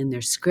get in, and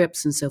their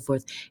scripts and so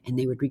forth, and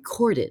they would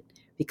record it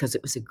because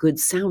it was a good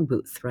sound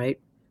booth,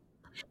 right?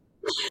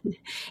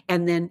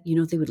 And then,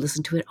 they would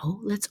listen to it. Oh,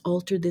 let's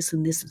alter this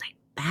and this, and they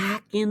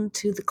back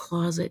into the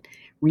closet,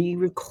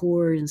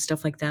 re-record and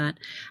stuff like that.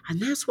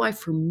 And that's why,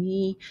 for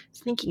me,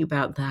 thinking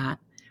about that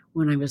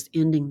when I was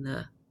ending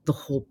the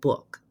whole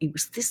book, it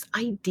was this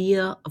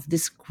idea of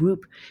this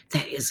group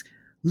that is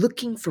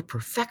looking for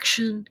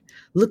perfection,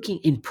 looking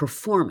in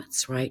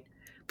performance, right?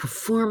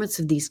 Performance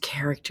of these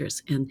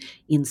characters, and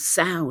in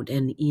sound,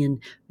 and in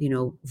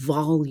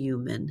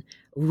volume and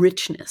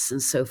richness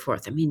and so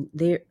forth. I mean,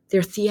 they're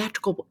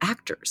theatrical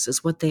actors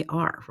is what they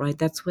are, right?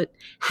 That's what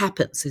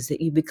happens, is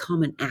that you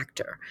become an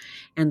actor,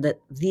 and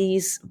that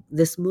this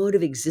mode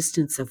of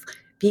existence of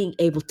being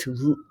able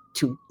to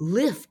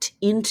lift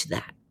into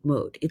that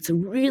mode. It's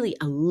really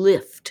a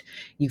lift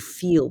you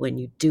feel when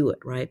you do it,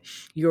 right?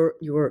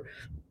 Your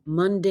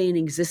mundane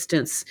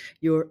existence,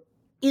 you're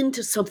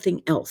into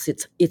something else.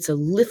 It's a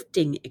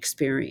lifting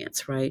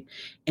experience, right?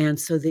 And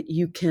so that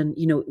you can,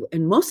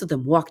 and most of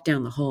them walk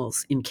down the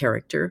halls in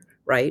character,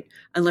 right?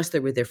 Unless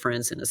they're with their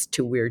friends and it's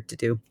too weird to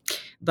do.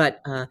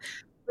 But a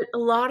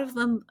lot of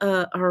them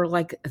are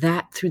like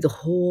that through the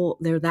whole,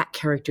 they're that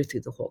character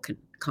through the whole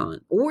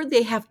con. Or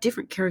they have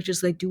different characters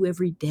they do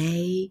every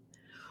day.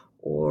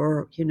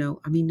 Or,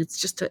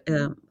 it's just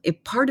a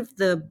part of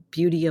the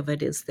beauty of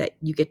it is that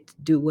you get to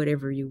do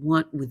whatever you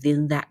want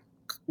within that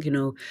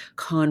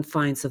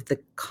confines of the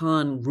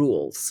con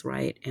rules,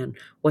 right? And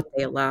what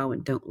they allow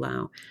and don't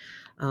allow.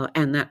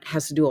 And that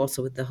has to do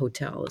also with the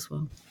hotel as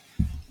well.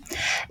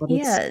 But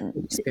yeah.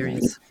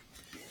 Experience.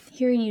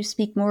 Hearing you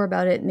speak more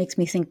about it makes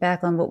me think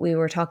back on what we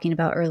were talking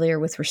about earlier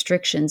with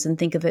restrictions, and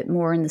think of it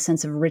more in the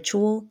sense of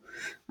ritual.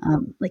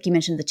 Like you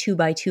mentioned, the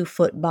 2x2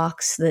 foot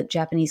box that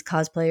Japanese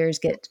cosplayers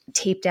get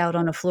taped out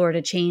on a floor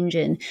to change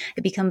in.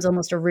 It becomes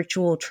almost a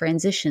ritual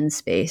transition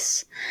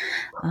space.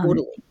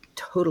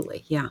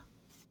 Totally. Yeah.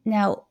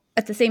 Now,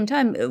 at the same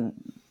time,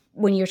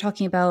 when you're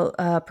talking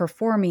about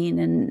performing,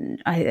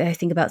 and I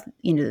think about,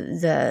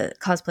 the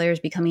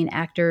cosplayers becoming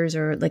actors,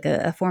 or like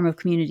a form of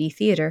community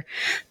theater,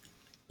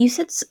 you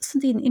said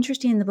something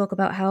interesting in the book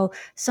about how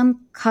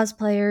some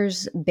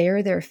cosplayers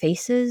bare their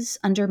faces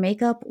under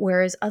makeup,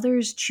 whereas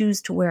others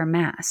choose to wear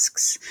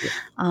masks.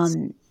 Yes.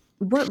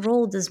 What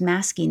role does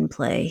masking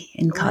play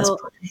in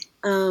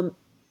cosplay?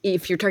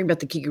 If you're talking about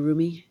the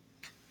kigurumi,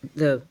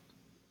 the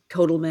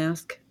total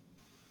mask.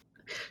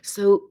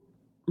 So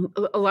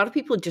a lot of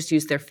people just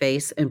use their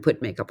face and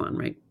put makeup on,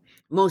 right?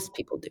 Most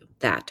people do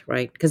that,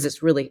 right? Because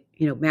it's really,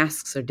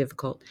 masks are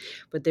difficult.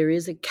 But there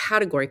is a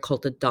category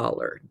called the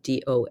dollar,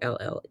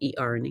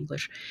 DOLLER in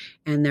English,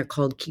 and they're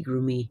called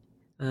kigurumi,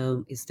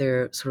 is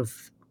their sort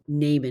of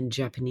name in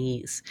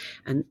Japanese.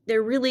 And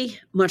they're really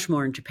much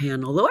more in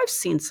Japan, although I've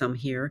seen some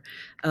here.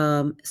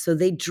 So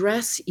they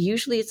dress,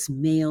 usually it's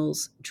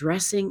males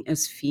dressing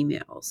as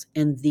females,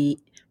 and the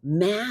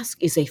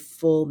mask is a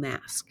full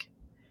mask.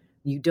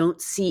 You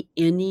don't see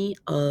any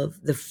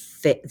of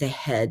the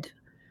head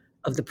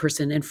of the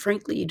person, and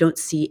frankly, you don't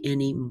see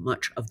any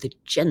much of the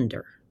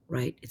gender,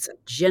 right? It's a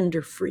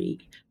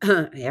gender-free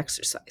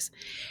exercise.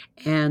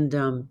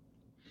 And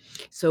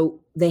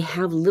so they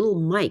have little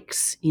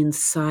mics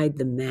inside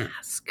the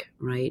mask,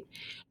 right?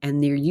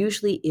 And there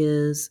usually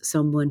is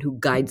someone who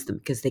guides them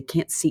because they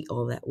can't see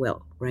all that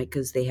well, right?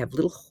 Because they have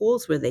little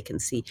holes where they can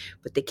see,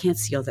 but they can't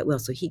see all that well.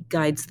 So he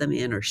guides them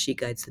in, or she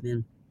guides them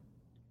in.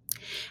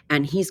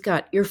 And he's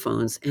got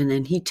earphones, and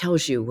then he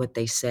tells you what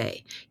they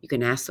say. You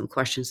can ask them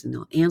questions and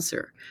they'll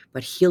answer,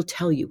 but he'll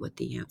tell you what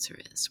the answer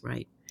is,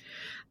 right?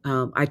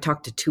 I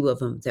talked to two of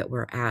them that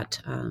were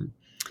at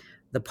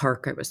the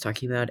park I was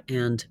talking about,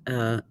 and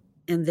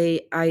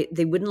they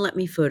wouldn't let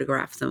me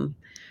photograph them.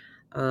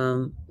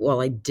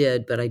 Well, I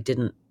did, but I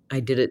didn't. I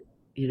did it,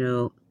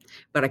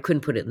 but I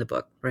couldn't put it in the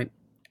book, right?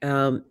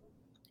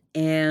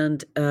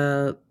 And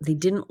they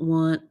didn't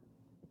want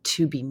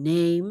to be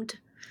named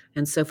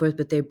and so forth,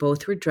 but they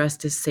both were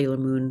dressed as Sailor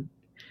Moon,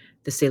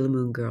 the Sailor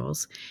Moon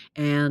girls,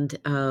 and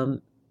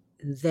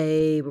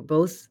they were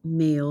both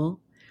male.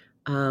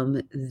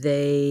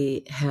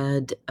 They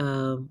had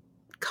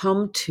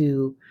come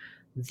to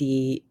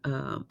the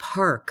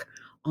park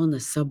on the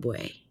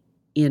subway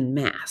in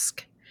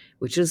mask,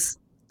 which is,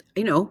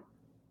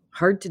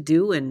 hard to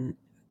do and,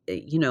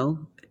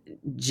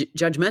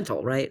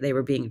 judgmental, right? They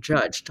were being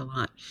judged a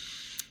lot.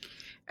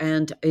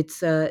 And it's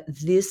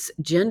this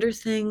gender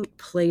thing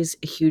plays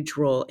a huge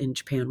role in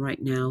Japan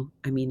right now.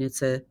 I mean,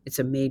 it's a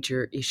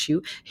major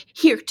issue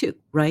here too,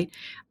 right?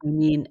 I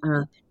mean,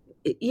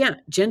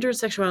 gender and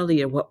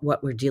sexuality are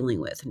what we're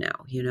dealing with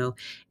now,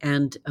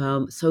 and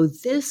so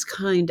this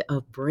kind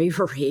of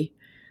bravery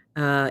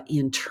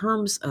in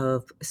terms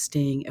of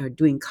staying or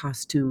doing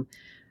costume,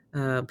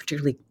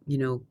 particularly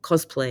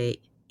cosplay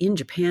in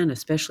Japan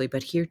especially,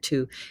 but here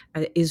too,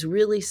 is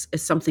really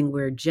something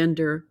where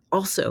gender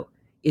also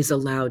is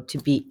allowed to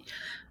be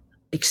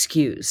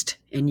excused,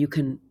 and you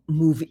can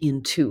move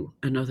into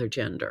another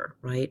gender,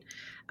 right?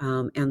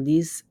 And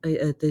these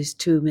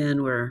two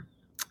men were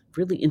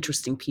really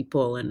interesting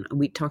people, and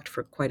we talked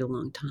for quite a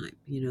long time.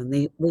 And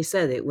they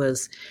said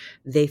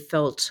they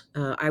felt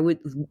I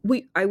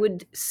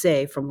would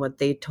say from what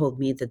they told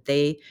me that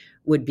they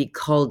would be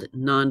called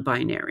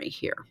non-binary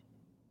here.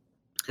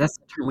 That's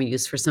the term we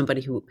use for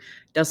somebody who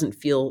doesn't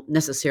feel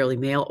necessarily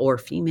male or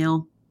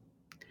female.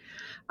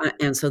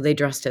 And so they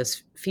dressed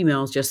as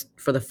females just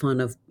for the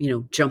fun of,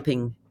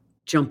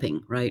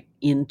 jumping right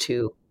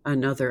into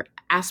another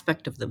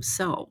aspect of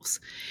themselves.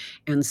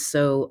 And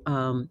so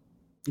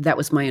that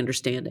was my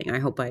understanding. I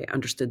hope I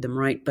understood them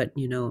right. But,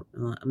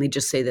 let me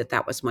just say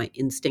that was my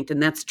instinct.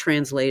 And that's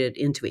translated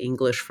into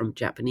English from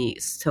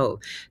Japanese.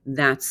 So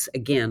that's,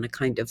 again, a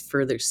kind of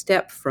further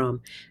step from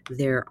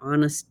their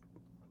honest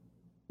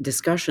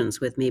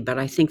discussions with me. But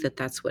I think that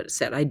that's what it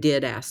said. I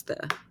did ask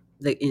the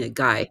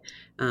guy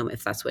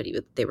if that's what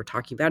they were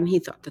talking about, and he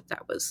thought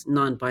that was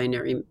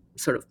non-binary,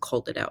 sort of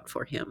called it out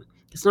for him.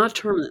 It's not a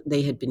term that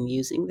they had been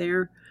using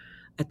there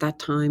at that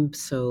time,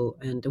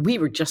 and we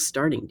were just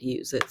starting to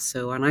use it,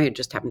 and I had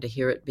just happened to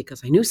hear it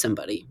because I knew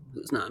somebody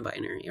who's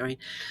non-binary, right?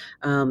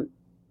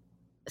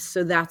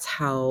 So that's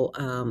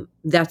how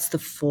that's the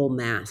full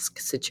mask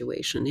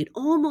situation. It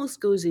almost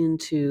goes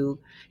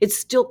into, it's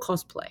still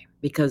cosplay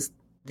because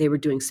they were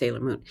doing Sailor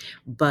Moon,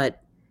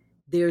 but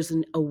there's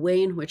a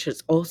way in which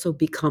it also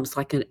becomes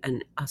like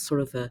a sort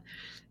of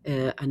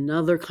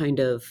another kind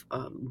of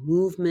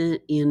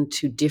movement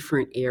into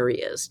different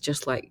areas,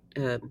 just like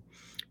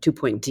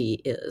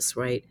 2.D is,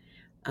 right?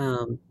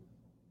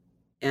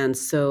 And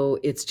so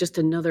it's just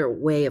another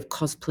way of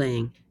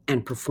cosplaying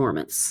and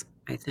performance,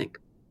 I think.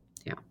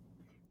 Yeah.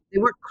 They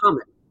weren't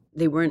common.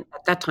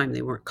 At that time,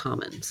 they weren't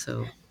common.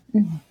 So.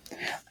 Mm-hmm.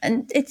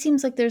 And it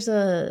seems like there's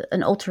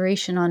an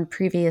alteration on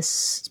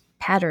previous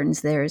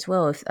patterns there as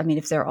well.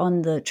 If they're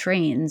on the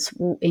trains,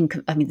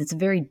 it's a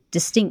very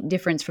distinct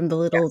difference from the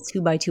little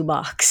 2x2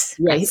 box,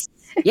 right?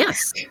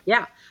 Yes.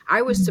 Yeah.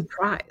 I was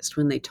surprised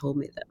when they told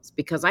me this,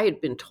 because I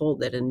had been told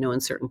that in no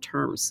uncertain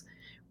terms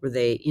were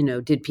they,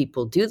 did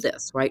people do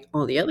this, right?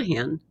 On the other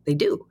hand, they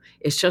do.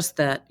 It's just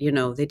that,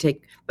 they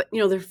take, but,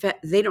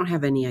 they don't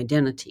have any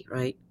identity,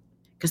 right?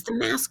 Because the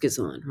mask is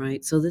on,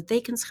 right? So that they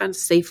can kind of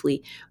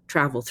safely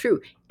travel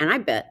through. And I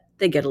bet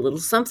they get a little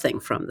something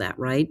from that,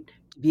 right?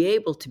 To be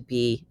able to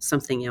be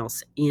something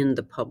else in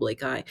the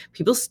public eye.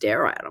 People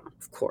stare at them,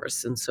 of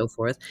course, and so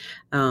forth.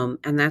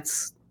 And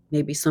that's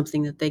maybe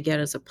something that they get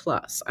as a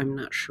plus. I'm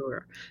not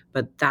sure.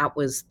 But that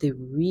was the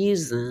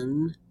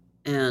reason,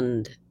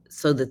 and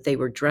so that they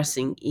were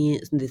dressing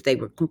in, that they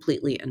were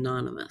completely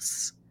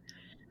anonymous.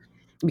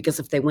 Because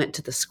if they went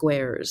to the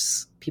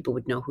squares, people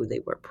would know who they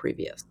were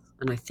previous.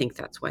 And I think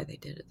that's why they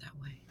did it that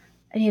way.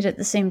 And yet at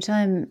the same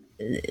time,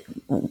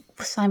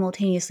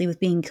 simultaneously with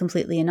being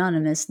completely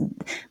anonymous,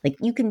 like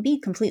you can be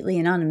completely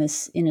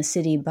anonymous in a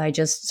city by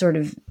just sort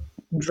of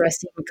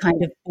dressing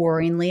kind of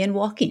boringly and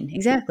walking.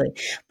 Exactly.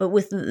 But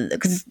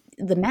because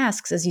the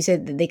masks, as you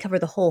said, they cover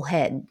the whole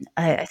head.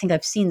 I think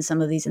I've seen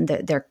some of these, and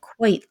they're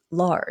quite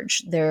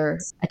large. They're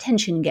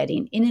attention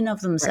getting in and of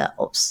Right.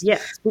 themselves.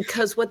 Yes,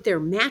 because what they're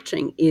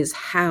matching is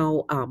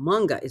how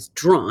manga is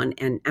drawn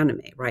and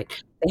anime, right?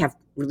 They have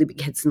really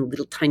big heads and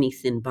little tiny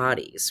thin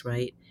bodies,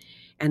 right?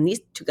 And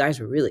these two guys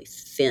were really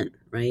thin,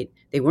 right?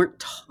 They weren't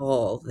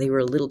tall. They were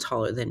a little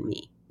taller than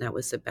me. That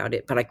was about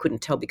it. But I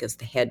couldn't tell because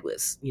the head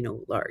was,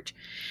 large.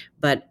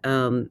 But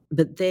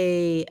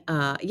they,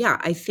 yeah,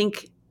 I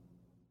think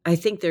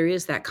there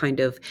is that kind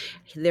of,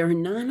 they're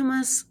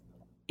anonymous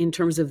in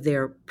terms of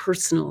their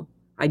personal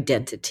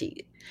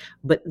identity,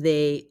 but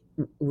they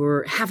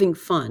were having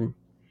fun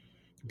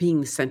being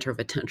the center of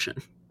attention,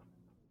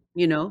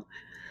 you know?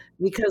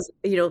 Because,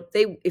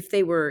 they if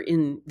they were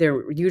in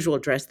their usual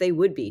dress, they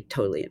would be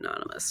totally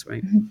anonymous,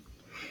 right? Mhm.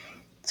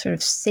 Sort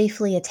of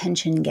safely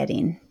attention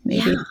getting,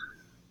 maybe. Yeah.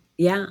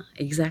 Yeah,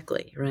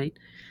 exactly, right?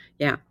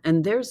 Yeah,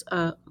 and there's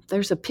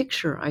a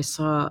picture I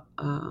saw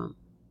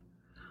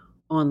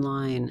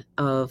online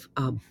of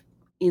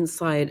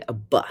inside a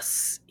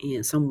bus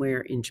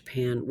somewhere in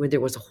Japan where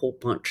there was a whole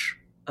bunch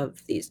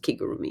of these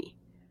kigurumi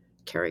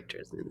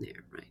characters in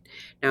there, right?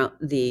 Now,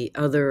 the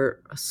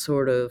other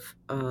sort of,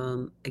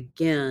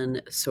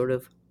 again, sort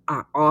of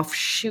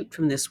offshoot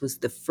from this was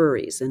the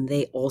furries, and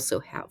they also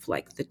have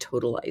like the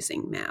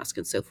totalizing mask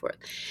and so forth.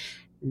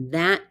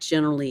 That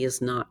generally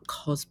is not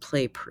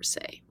cosplay per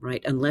se,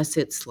 right? Unless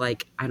it's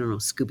like, I don't know,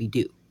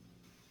 Scooby-Doo,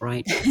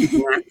 right?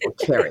 An actual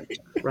character,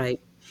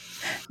 right?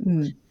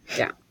 Mm.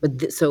 Yeah, but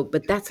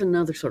that's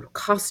another sort of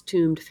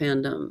costumed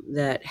fandom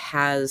that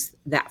has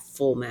that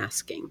full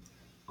masking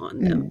on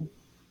them. Mm.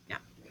 Yeah.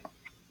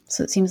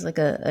 So it seems like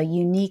a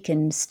unique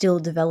and still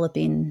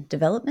developing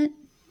development.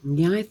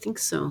 Yeah, I think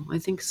so.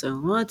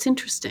 Well, it's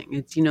interesting.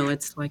 It's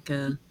like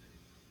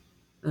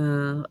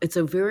it's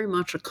a very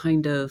much a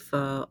kind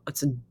of,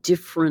 it's a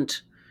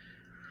different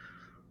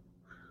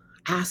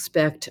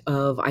aspect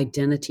of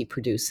identity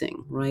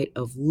producing, right?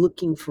 Of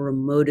looking for a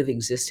mode of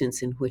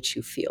existence in which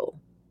you feel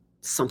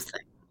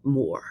something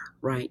more,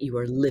 right? You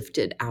are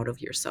lifted out of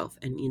yourself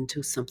and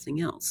into something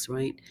else,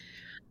 right?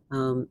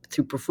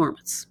 Through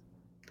performance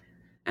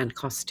and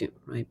costume,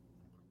 right?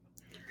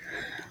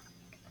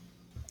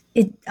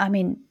 I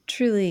mean,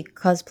 truly,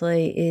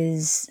 cosplay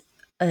is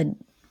a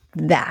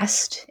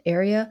vast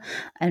area,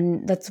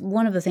 and that's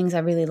one of the things I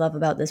really love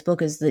about this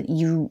book is that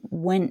you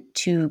went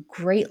to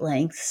great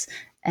lengths,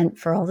 and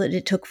for all that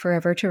it took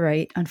forever to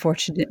write,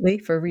 unfortunately,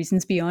 for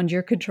reasons beyond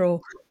your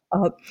control,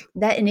 uh,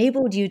 that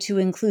enabled you to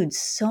include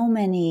so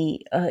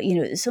many,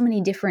 so many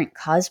different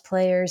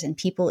cosplayers and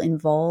people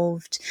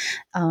involved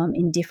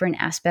in different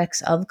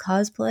aspects of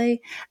cosplay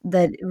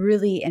that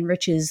really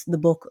enriches the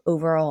book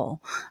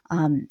overall.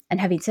 And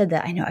having said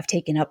that, I know I've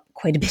taken up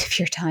quite a bit of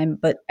your time,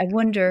 but I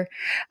wonder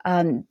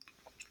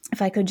if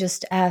I could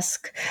just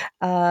ask,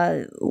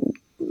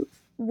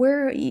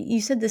 where you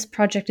said this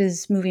project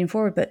is moving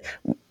forward, but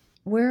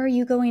where are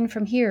you going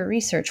from here,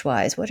 research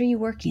wise? What are you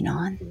working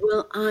on?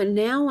 Well,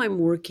 now I'm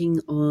working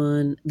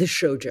on the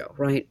shoujo,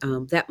 right?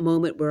 That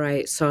moment where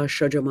I saw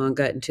shoujo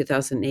manga in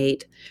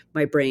 2008,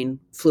 my brain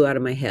flew out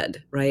of my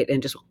head, right?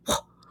 And just, whoa,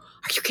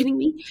 are you kidding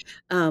me?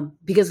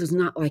 Because it was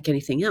not like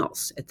anything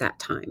else at that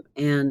time.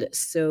 And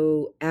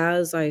so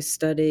as I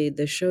studied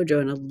the shoujo,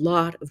 and a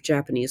lot of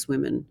Japanese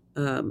women,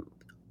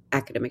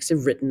 academics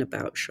have written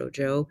about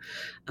shoujo,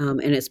 and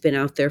it's been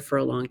out there for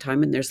a long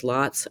time, and there's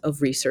lots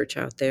of research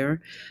out there,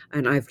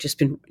 and I've just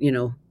been,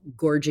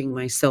 gorging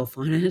myself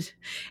on it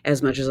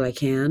as much as I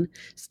can,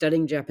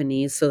 studying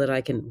Japanese so that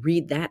I can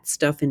read that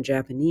stuff in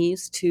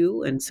Japanese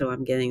too, and so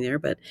I'm getting there.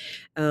 But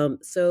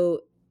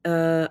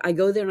I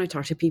go there and I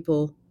talk to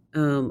people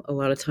a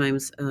lot of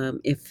times,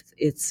 if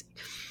it's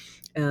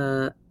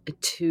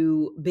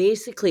to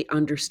basically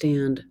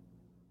understand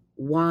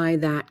why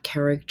that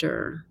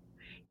character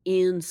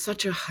in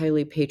such a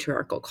highly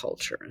patriarchal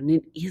culture, and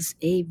it is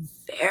a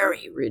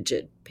very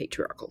rigid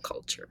patriarchal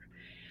culture,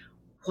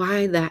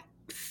 why that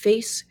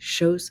face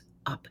shows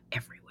up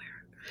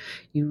everywhere.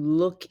 You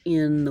look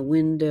in the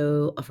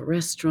window of a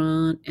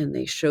restaurant and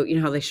they show,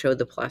 how they show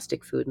the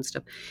plastic food and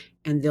stuff,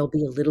 and there'll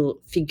be a little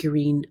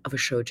figurine of a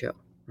shoujo,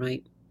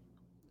 right?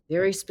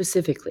 Very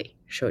specifically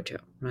shoujo,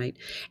 right?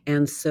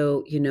 And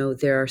so,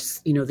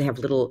 they have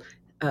little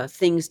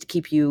things to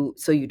keep you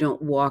so you don't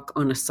walk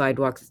on a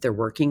sidewalk that they're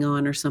working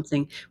on or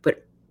something.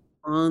 But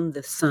on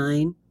the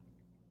sign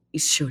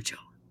is shoujo,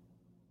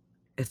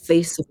 a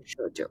face of a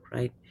shoujo,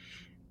 right?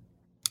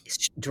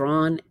 It's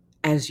drawn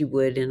as you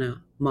would in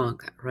a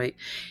manga, right?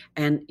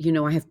 And,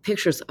 I have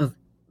pictures of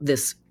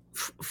this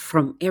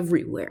from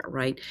everywhere,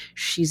 right?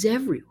 She's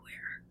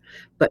everywhere.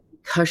 But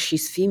because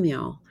she's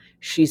female,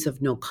 she's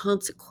of no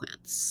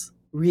consequence,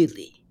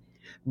 really.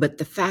 But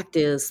the fact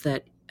is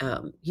that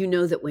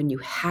that when you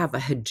have a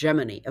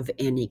hegemony of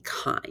any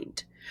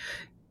kind,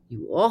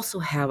 you also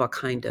have a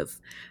kind of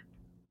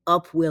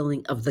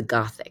upwelling of the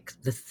Gothic,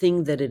 the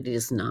thing that it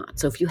is not.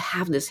 So if you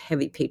have this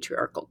heavy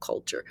patriarchal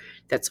culture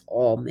that's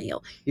all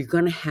male, you're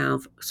going to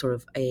have sort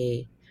of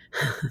a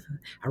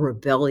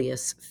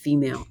rebellious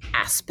female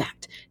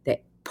aspect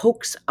that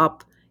pokes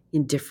up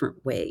in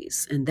different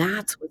ways. And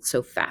that's what's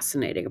so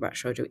fascinating about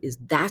shoujo, is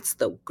that's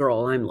the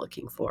girl I'm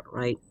looking for,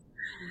 right?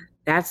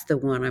 That's the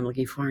one I'm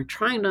looking for. I'm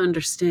trying to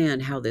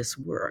understand how this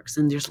works.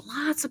 And there's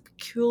lots of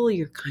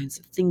peculiar kinds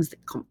of things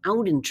that come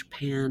out in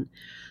Japan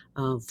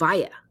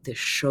via the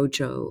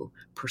shoujo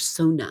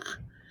persona.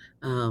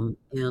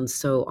 And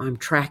so I'm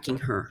tracking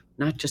her,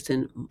 not just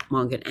in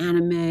manga and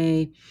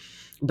anime,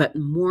 but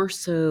more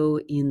so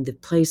in the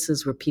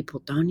places where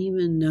people don't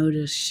even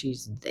notice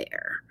she's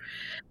there.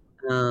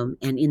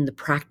 And in the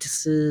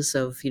practices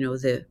of,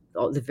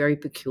 all the very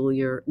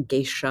peculiar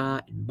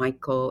geisha and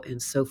maiko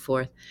and so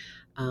forth.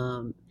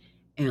 Um,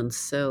 and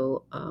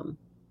so,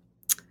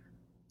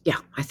 yeah,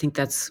 I think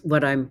that's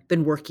what I've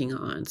been working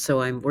on.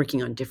 So I'm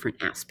working on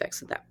different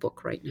aspects of that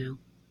book right now.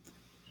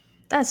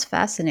 That's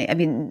fascinating. I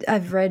mean,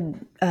 I've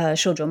read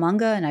shoujo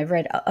manga and I've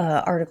read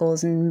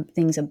articles and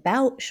things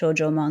about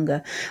shoujo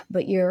manga,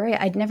 but you're right.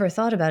 I'd never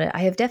thought about it.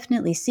 I have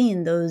definitely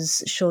seen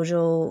those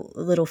shoujo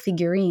little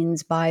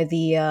figurines by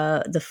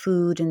the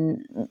food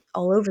and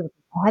all over.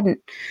 I hadn't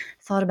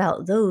thought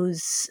about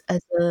those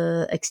as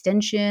a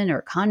extension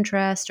or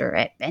contrast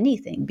or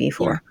anything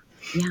before.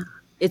 Yeah.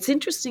 It's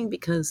interesting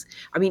because,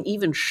 I mean,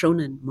 even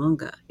shonen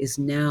manga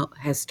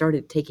has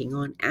started taking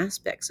on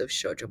aspects of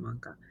shoujo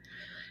manga.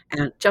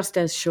 And just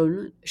as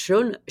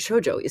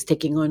shoujo is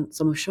taking on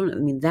some of shonen, I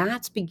mean,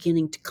 that's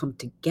beginning to come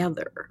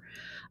together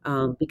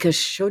because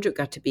shoujo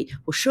got to be,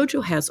 well,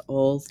 shoujo has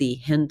all the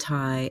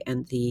hentai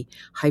and the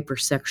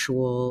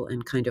hypersexual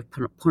and kind of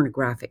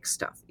pornographic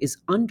stuff is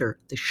under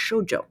the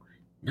shoujo,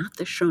 not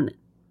the shonen,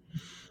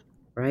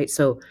 right?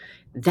 So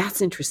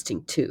that's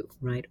interesting too,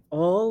 right?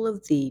 All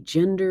of the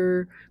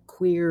gender,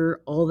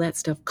 queer, all that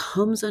stuff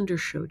comes under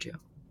shoujo.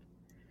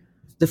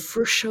 The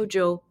first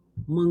shoujo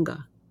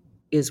manga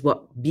is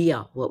what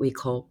we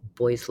call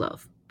boys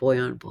love, boy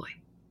on boy.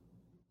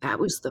 That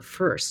was the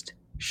first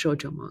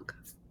shoujo manga,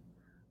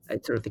 a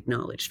sort of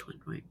acknowledged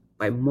one, right?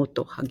 By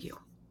Moto Hagio.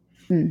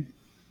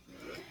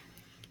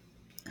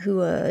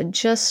 Who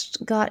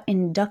just got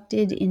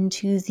inducted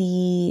into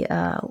the,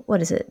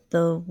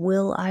 the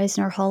Will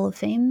Eisner Hall of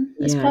Fame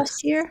this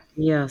past year?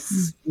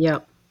 Yes,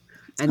 yep.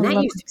 And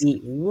that used to be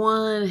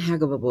one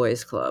heck of a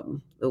boys club,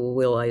 the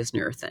Will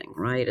Eisner thing,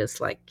 right? It's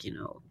like,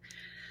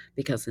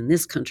 because in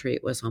this country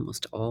it was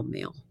almost all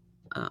male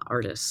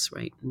artists,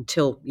 right?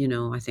 Until,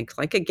 I think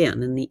like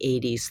again in the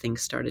 80s,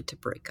 things started to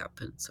break up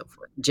and so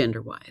forth,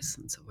 gender-wise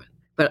and so forth.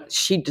 But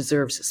she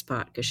deserves a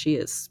spot because she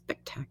is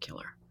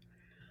spectacular.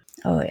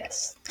 Oh,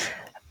 yes.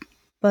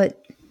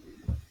 But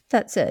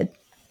that said,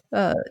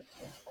 I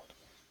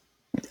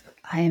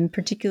am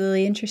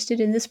particularly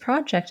interested in this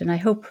project, and I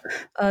hope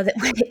that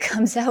when it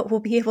comes out, we'll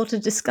be able to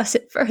discuss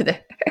it further.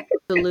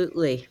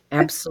 Absolutely.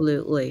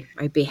 Absolutely.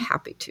 I'd be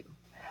happy to.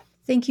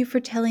 Thank you for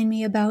telling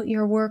me about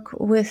your work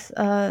with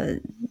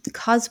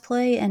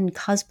cosplay and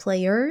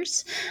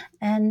cosplayers,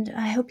 and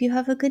I hope you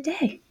have a good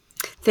day.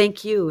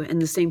 Thank you, and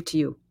the same to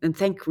you. And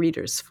thank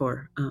readers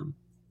for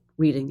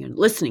reading and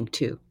listening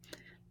to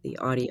the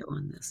audio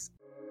on this.